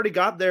 and they've already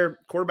got their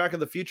quarterback of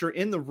the future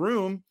in the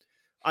room,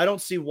 I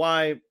don't see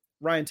why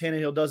Ryan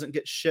Tannehill doesn't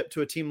get shipped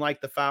to a team like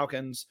the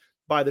Falcons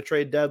by the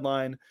trade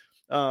deadline,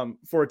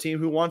 for a team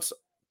who wants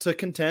to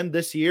contend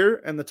this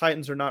year, and the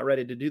Titans are not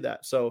ready to do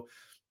that. So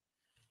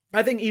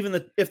I think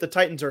even if the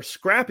Titans are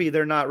scrappy,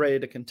 they're not ready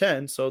to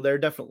contend. So they're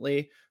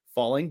definitely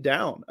falling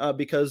down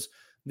because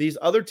these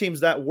other teams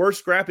that were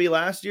scrappy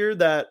last year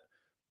that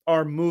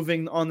are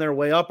moving on their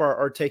way up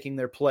are taking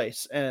their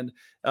place. And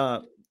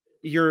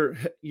you're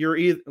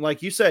either,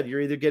 like you said,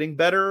 you're either getting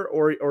better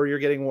or you're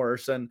getting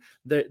worse. And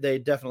they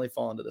definitely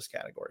fall into this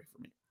category for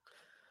me.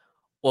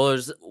 Well,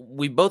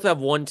 we both have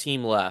one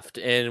team left,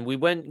 and we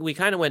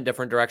kind of went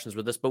different directions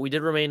with this, but we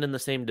did remain in the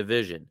same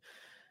division.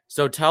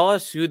 So tell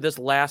us who this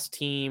last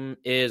team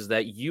is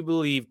that you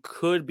believe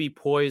could be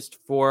poised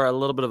for a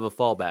little bit of a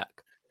fallback.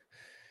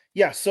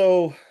 Yeah,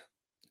 so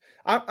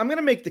I'm going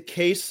to make the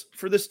case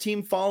for this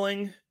team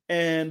falling,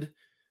 but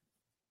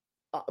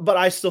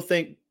I still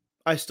think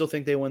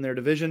they win their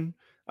division.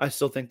 I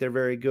still think they're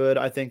very good.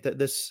 I think that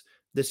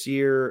this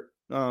year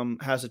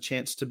has a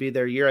chance to be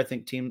their year. I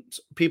think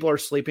people are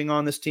sleeping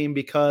on this team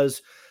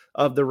because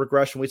of the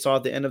regression we saw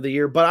at the end of the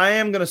year. But I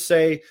am going to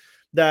say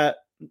that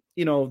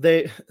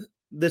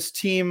this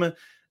team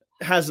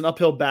has an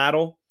uphill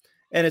battle,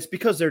 and it's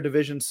because their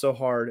division's so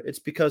hard. It's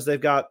because they've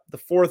got the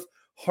 4th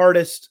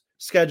hardest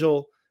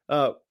schedule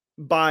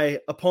by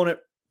opponent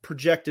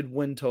projected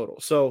win total.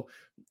 So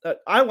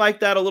I like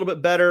that a little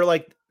bit better.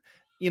 Like,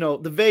 the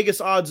Vegas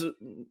odds,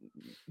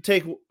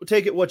 take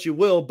it what you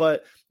will,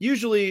 but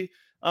usually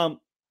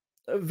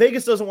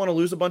Vegas doesn't want to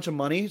lose a bunch of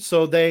money.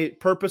 So they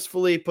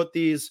purposefully put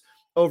these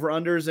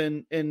over-unders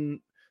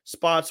in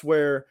spots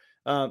where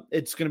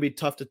it's going to be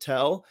tough to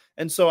tell.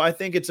 And so I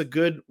think it's a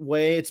good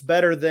way. It's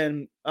better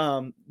than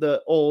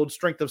the old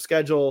strength of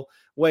schedule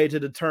way to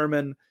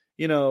determine,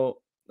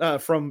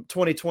 from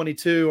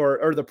 2022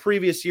 or the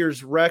previous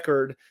year's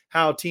record,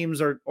 how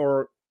teams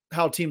or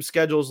how team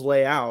schedules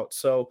lay out.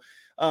 So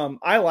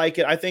I like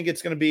it. I think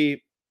it's going to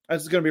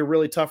be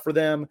really tough for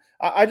them.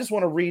 I just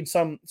want to read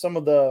some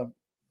of the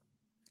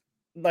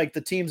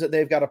teams that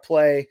they've got to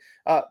play.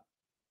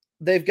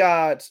 They've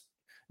got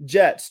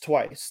Jets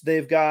twice.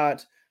 They've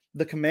got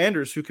the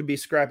Commanders, who could be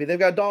scrappy. They've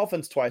got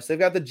Dolphins twice. They've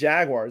got the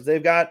Jaguars.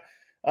 They've got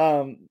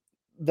the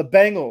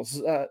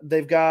Bengals.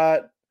 They've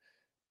got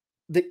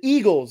the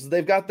Eagles.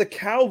 They've got the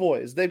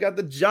Cowboys. They've got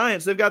the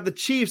Giants. They've got the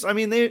Chiefs. I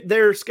mean,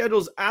 their schedule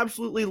is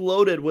absolutely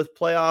loaded with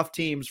playoff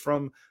teams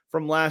from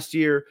last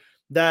year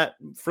that,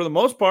 for the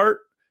most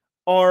part,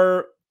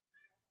 are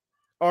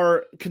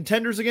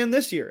contenders again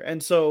this year.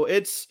 And so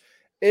it's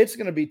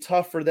going to be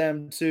tough for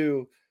them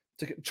to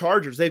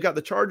Chargers. They've got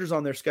the Chargers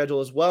on their schedule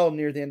as well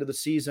near the end of the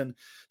season.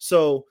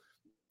 So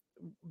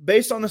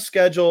based on the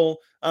schedule,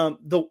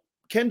 the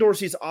Ken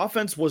Dorsey's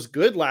offense was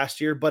good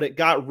last year, but it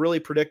got really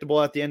predictable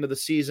at the end of the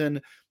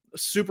season,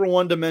 super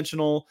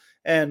one-dimensional,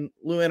 and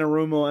Lou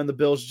Anarumo and the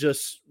Bills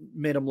just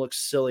made them look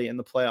silly in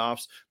the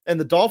playoffs. And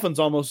the Dolphins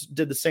almost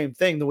did the same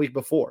thing the week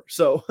before.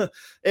 So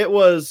it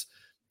was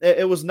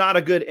It was not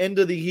a good end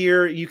of the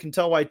year. You can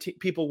tell why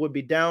people would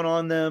be down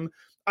on them.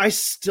 I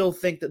still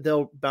think that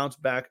they'll bounce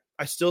back.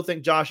 I still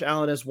think Josh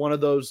Allen is one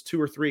of those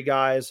 2 or 3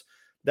 guys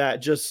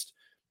that just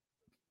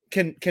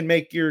can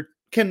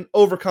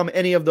overcome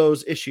any of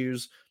those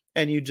issues,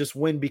 and you just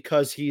win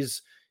because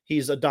he's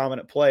a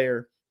dominant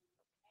player.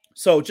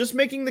 So just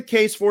making the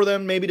case for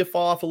them maybe to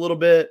fall off a little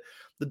bit.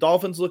 The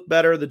Dolphins look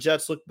better. The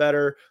Jets look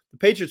better. The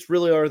Patriots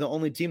really are the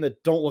only team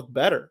that don't look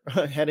better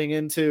heading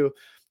into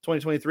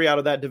 2023 out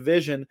of that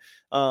division.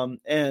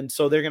 And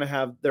so they're going to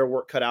have their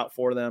work cut out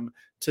for them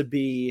to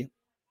be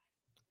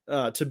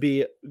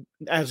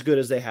as good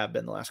as they have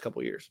been the last couple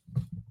of years.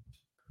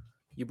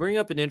 You bring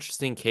up an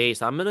interesting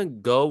case. I'm going to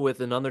go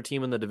with another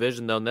team in the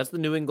division, though, and that's the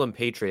New England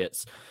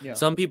Patriots. Yeah.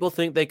 Some people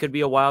think they could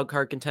be a wild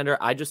card contender.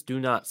 I just do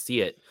not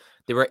see it.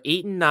 They were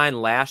 8-9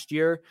 last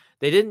year.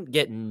 They didn't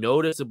get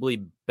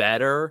noticeably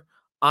better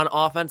on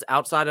offense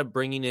outside of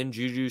bringing in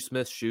Juju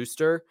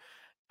Smith-Schuster.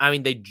 I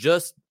mean, they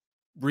just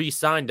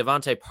re-signed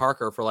Devontae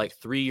Parker for like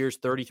 3 years,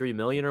 $33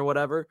 million or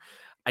whatever.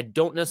 I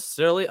don't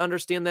necessarily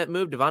understand that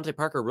move. Devontae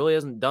Parker really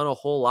hasn't done a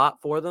whole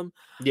lot for them.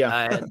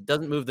 Yeah. It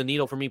doesn't move the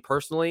needle for me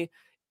personally.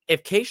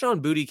 If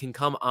Kayshon Boutte can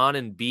come on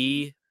and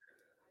be,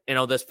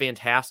 this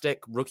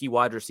fantastic rookie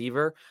wide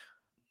receiver,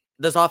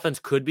 this offense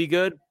could be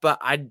good, but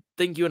I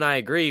think you and I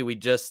agree. We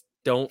just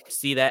don't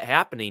see that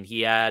happening.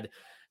 He had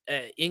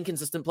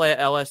inconsistent play at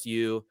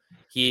LSU.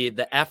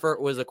 The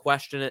effort was a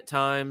question at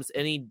times,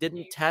 and he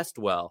didn't test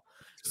well.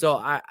 So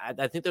I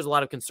think there's a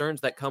lot of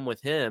concerns that come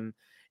with him.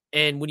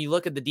 And when you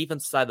look at the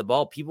defensive side of the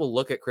ball, people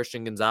look at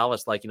Christian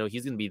Gonzalez like,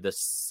 he's going to be the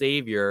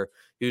savior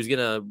who's going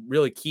to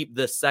really keep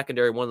this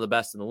secondary one of the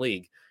best in the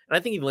league. And I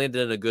think he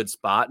landed in a good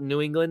spot in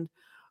New England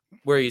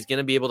where he's going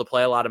to be able to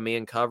play a lot of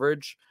man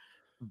coverage.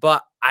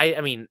 But I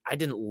mean,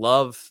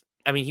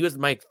 he was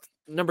my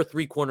number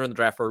 3 corner in the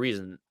draft for a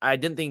reason. I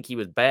didn't think he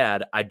was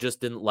bad. I just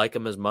didn't like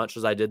him as much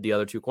as I did the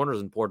other 2 corners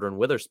in Porter and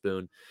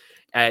Witherspoon.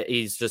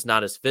 He's just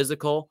not as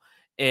physical.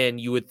 And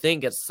you would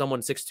think at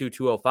someone 6'2",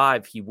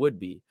 205, he would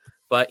be.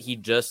 But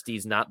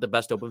he's not the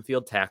best open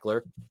field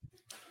tackler.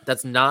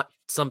 That's not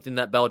something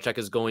that Belichick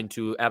is going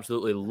to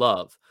absolutely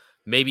love.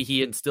 Maybe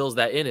he instills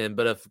that in him,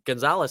 but if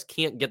Gonzalez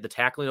can't get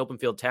the open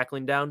field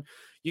tackling down,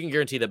 you can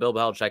guarantee that Bill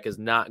Belichick is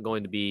not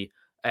going to be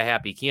a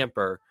happy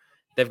camper.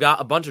 They've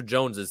got a bunch of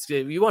Joneses.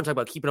 You want to talk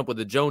about keeping up with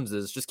the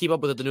Joneses, just keep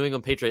up with the New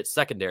England Patriots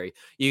secondary.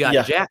 You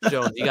got Jack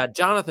Jones, you got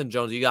Jonathan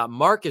Jones, you got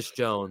Marcus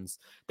Jones.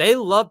 They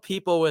love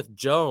people with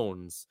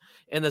Jones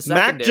in the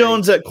secondary. Mac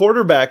Jones at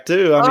quarterback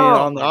too. I mean,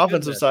 on the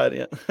offensive side,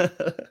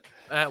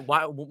 yeah.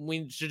 Why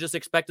we should just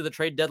expect at the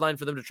trade deadline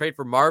for them to trade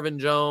for Marvin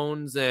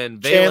Jones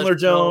and Chandler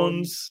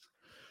Jones.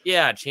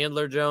 Yeah,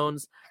 Chandler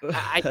Jones.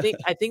 I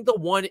think the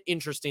one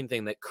interesting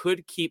thing that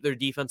could keep their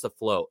defense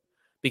afloat,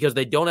 because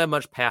they don't have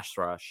much pass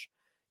rush,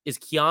 is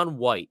Keon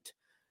White.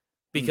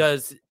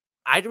 Because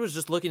I was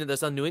just looking at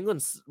this on New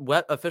England's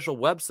official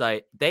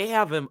website. They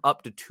have him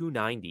up to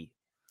 290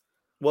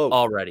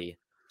 already.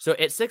 So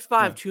at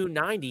 6'5",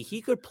 290,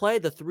 he could play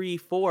the 3,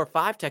 4,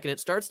 5 tech, and it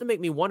starts to make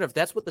me wonder if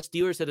that's what the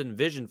Steelers had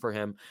envisioned for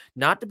him,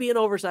 not to be an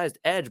oversized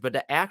edge, but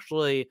to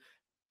actually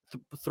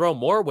throw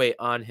more weight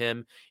on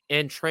him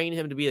and train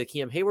him to be the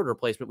Cam Hayward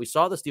replacement. We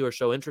saw the Steelers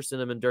show interest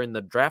in him during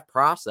the draft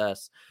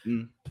process.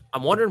 I'm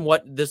wondering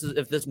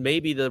if this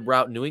may be the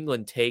route New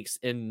England takes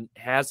and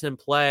has him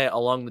play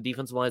along the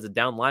defensive lines of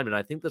down linemen.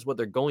 I think that's what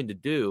they're going to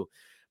do.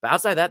 But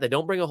outside that, they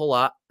don't bring a whole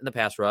lot in the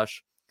pass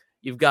rush.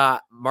 You've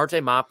got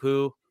Marte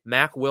Mapu,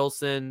 Mac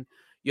Wilson.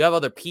 You have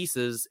other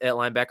pieces at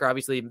linebacker.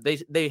 Obviously,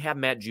 they have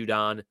Matt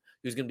Judon,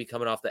 who's going to be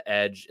coming off the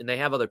edge, and they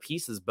have other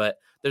pieces, but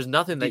there's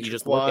nothing that you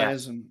just look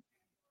at.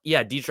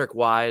 Yeah, Dietrich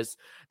Wise.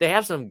 They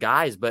have some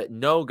guys, but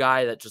no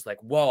guy that's just like,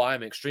 whoa,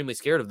 I'm extremely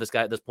scared of this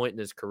guy at this point in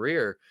his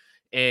career.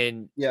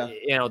 And,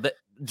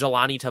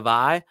 Jelani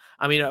Tavai.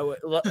 I mean,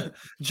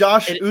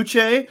 Josh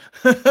Uche.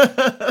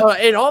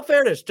 In all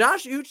fairness,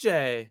 Josh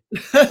Uche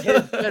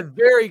has been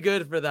very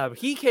good for them.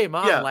 He came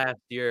on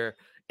last year,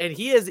 and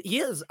he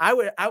is. I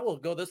will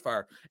go this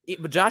far.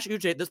 But Josh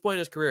Uche at this point in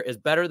his career is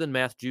better than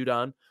Matt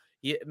Judon.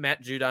 He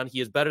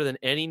is better than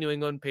any New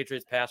England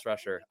Patriots pass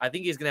rusher. I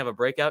think he's going to have a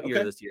breakout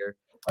year this year.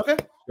 Okay.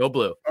 Go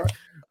blue. All right.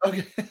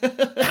 Okay.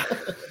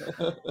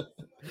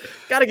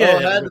 Gotta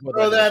get it. I had to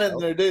throw that in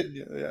there, didn't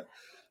you? Yeah.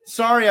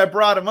 Sorry, I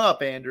brought him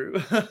up,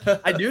 Andrew.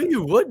 I knew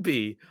you would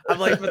be. I'm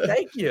like, but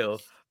thank you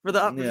for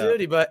the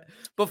opportunity. Yeah. But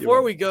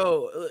before we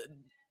go,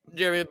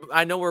 Jeremy,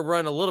 I know we're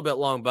running a little bit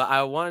long, but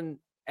I want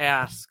to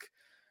ask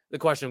the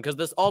question because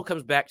this all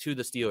comes back to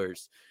the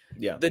Steelers.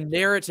 Yeah. The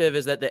narrative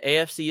is that the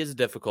AFC is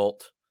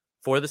difficult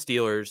for the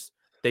Steelers.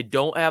 They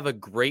don't have a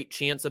great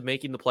chance of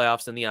making the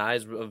playoffs in the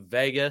eyes of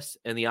Vegas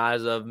and the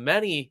eyes of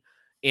many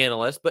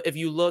analysts. But if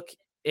you look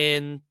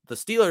in the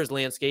Steelers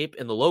landscape,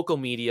 in the local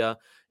media,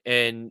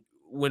 and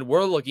when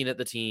we're looking at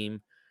the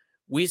team,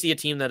 we see a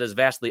team that is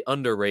vastly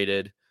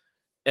underrated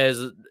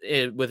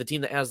with a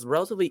team that has a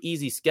relatively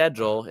easy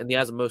schedule in the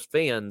eyes of most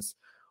fans.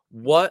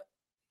 What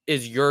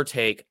is your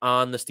take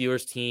on the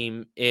Steelers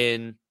team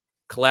in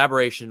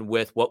collaboration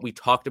with what we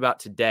talked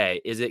about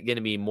today? Is it going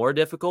to be more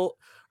difficult,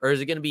 or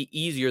is it going to be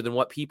easier than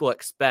what people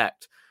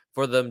expect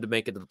for them to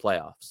make it to the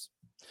playoffs?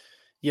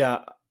 Yeah,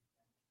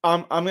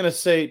 I'm going to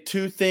say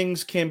two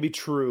things can be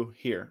true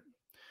here.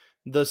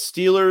 The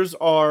Steelers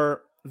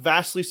are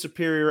vastly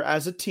superior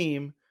as a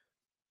team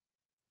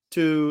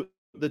to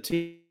the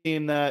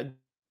team that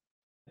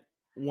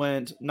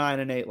went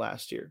 9-8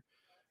 last year.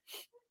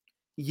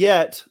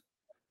 Yet,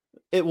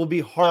 it will be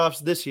harder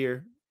this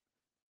year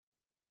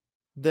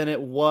than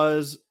it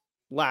was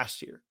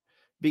last year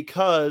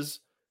because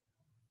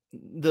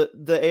the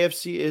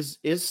AFC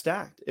is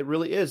stacked. It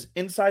really is.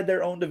 Inside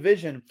their own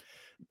division.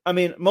 I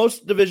mean,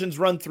 most divisions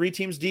run 3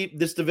 teams deep.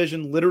 This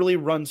division literally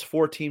runs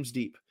 4 teams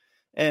deep.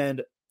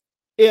 And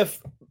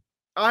if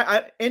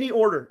any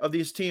order of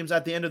these teams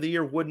at the end of the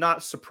year would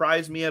not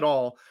surprise me at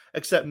all,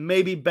 except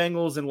maybe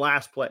Bengals in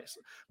last place.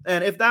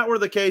 And if that were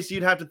the case,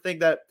 you'd have to think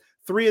that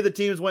 3 of the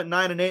teams went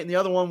 9-8 and the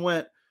other one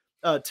went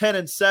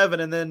 10-7,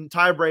 and then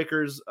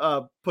tiebreakers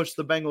push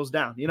the Bengals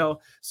down.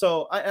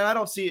 So I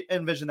don't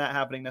envision that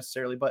happening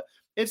necessarily. But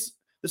the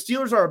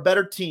Steelers are a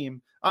better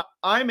team.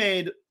 I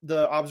made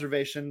the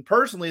observation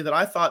personally that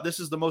I thought this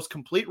is the most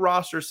complete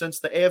roster since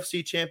the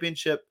AFC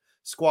Championship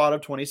squad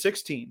of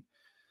 2016.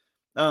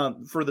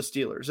 For the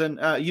Steelers.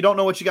 And you don't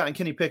know what you got in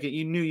Kenny Pickett.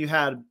 You knew you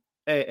had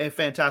a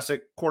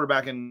fantastic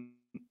quarterback in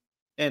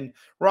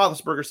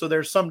Roethlisberger, so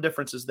there's some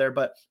differences there.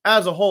 But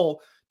as a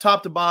whole,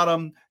 top to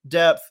bottom,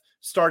 depth,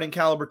 starting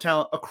caliber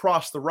talent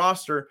across the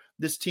roster,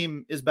 this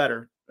team is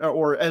better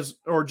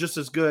or just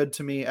as good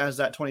to me as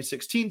that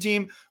 2016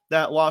 team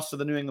that lost to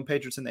the New England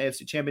Patriots in the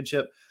AFC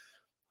Championship.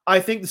 I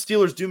think the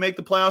Steelers do make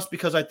the playoffs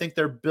because I think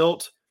they're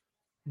built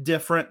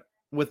different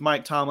with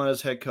Mike Tomlin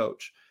as head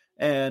coach.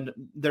 And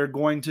they're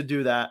going to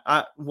do that.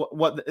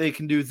 What they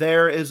can do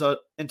there is an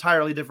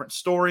entirely different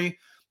story.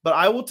 But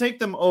I will take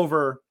them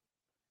over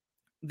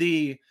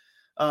the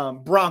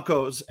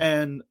Broncos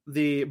and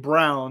the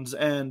Browns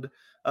and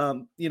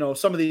some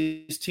of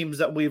these teams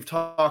that we've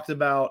talked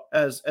about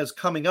as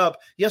coming up.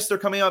 Yes, they're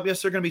coming up.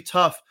 Yes, they're going to be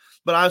tough.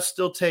 But I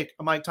still take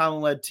a Mike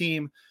Tomlin-led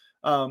team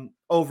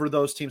over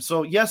those teams.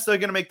 So yes, they're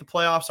going to make the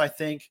playoffs. I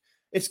think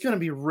it's going to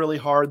be really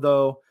hard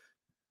though.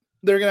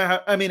 They're going to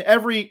have,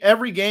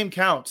 every game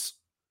counts,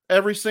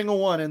 every single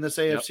one in this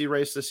AFC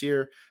race this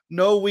year,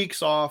 no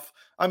weeks off.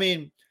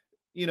 That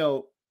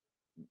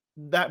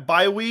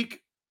bye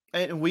week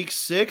in week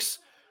 6,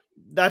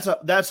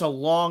 that's a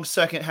long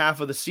second half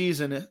of the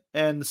season.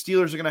 And the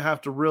Steelers are going to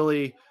have to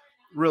really,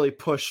 really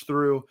push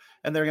through,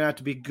 and they're going to have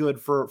to be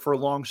good for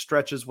long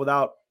stretches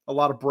without a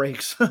lot of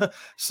breaks.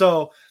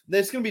 So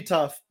it's going to be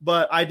tough,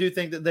 but I do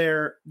think that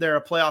they're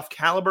a playoff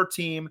caliber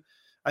team.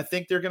 I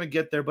think they're going to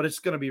get there, but it's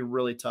going to be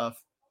really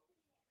tough.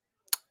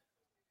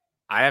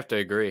 I have to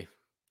agree.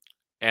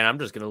 And I'm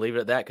just going to leave it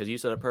at that because you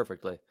said it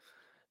perfectly.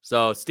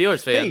 So,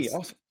 Steelers fans,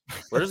 awesome.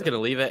 We're just going to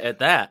leave it at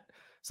that.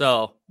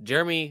 So,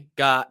 Jeremy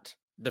got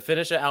to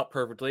finish it out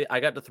perfectly. I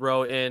got to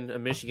throw in a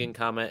Michigan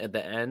comment at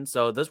the end.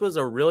 So, this was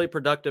a really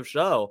productive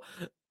show.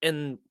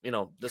 And,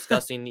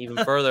 discussing even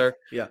further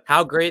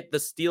how great the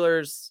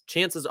Steelers'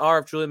 chances are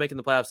of truly making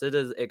the playoffs. It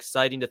is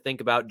exciting to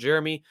think about.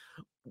 Jeremy,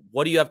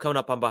 what do you have coming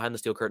up on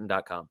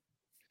BehindTheSteelCurtain.com?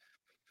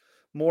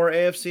 More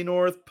AFC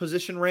North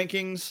position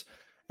rankings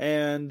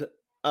and,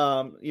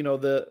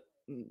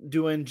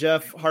 doing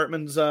Jeff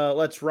Hartman's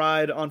Let's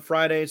Ride on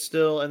Friday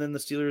still. And then the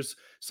Steelers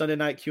Sunday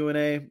night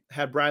Q&A.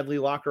 Had Bradley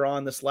Locker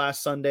on this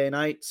last Sunday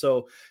night.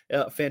 So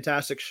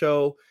fantastic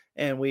show.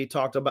 And we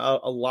talked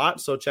about a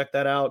lot. So check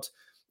that out.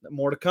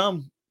 More to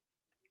come.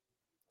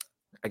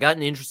 I got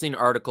an interesting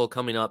article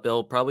coming up.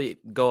 It'll probably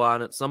go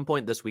on at some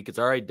point this week. It's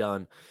already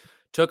done.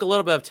 Took a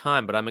little bit of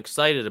time, but I'm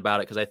excited about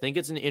it because I think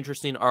it's an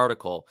interesting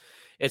article.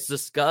 It's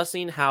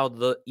discussing how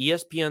the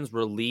ESPN's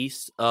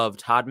release of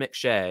Todd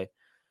McShay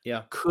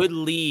could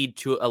lead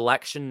to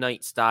election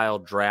night style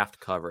draft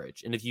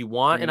coverage. And if you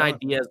want an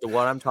idea as to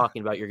what I'm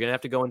talking about, you're going to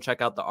have to go and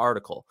check out the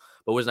article.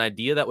 But it was an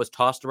idea that was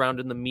tossed around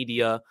in the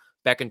media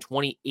back in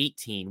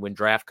 2018 when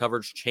draft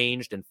coverage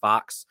changed, and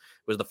Fox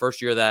was the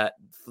first year that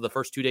the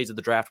first 2 days of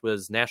the draft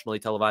was nationally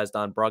televised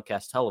on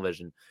broadcast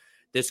television.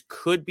 This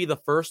could be the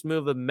first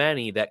move of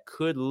many that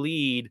could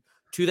lead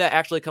to that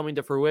actually coming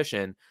to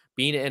fruition,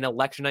 being an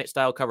election night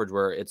style coverage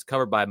where it's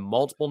covered by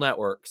multiple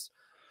networks.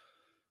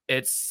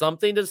 It's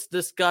something to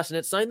discuss, and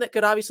it's something that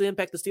could obviously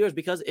impact the Steelers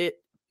because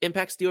it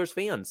impacts Steelers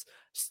fans.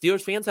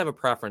 Steelers fans have a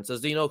preference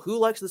as to, who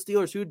likes the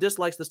Steelers, who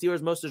dislikes the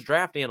Steelers most as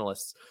draft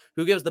analysts,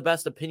 who gives the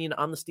best opinion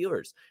on the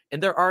Steelers.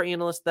 And there are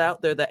analysts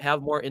out there that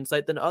have more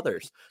insight than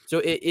others. So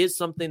it is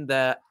something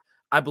that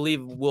I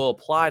believe will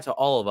apply to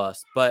all of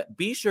us, but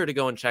be sure to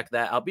go and check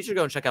that out. Be sure to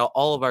go and check out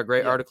all of our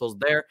great articles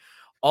there,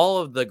 all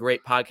of the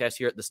great podcasts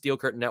here at the Steel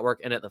Curtain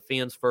Network and at the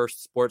Fans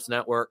First Sports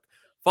Network.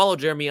 Follow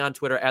Jeremy on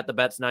Twitter at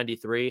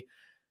TheBets93.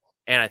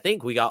 And I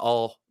think we got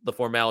all the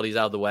formalities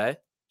out of the way.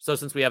 So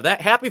since we have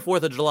that, happy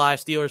 4th of July,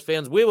 Steelers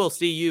fans. We will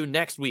see you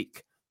next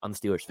week on the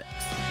Steelers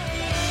Fans.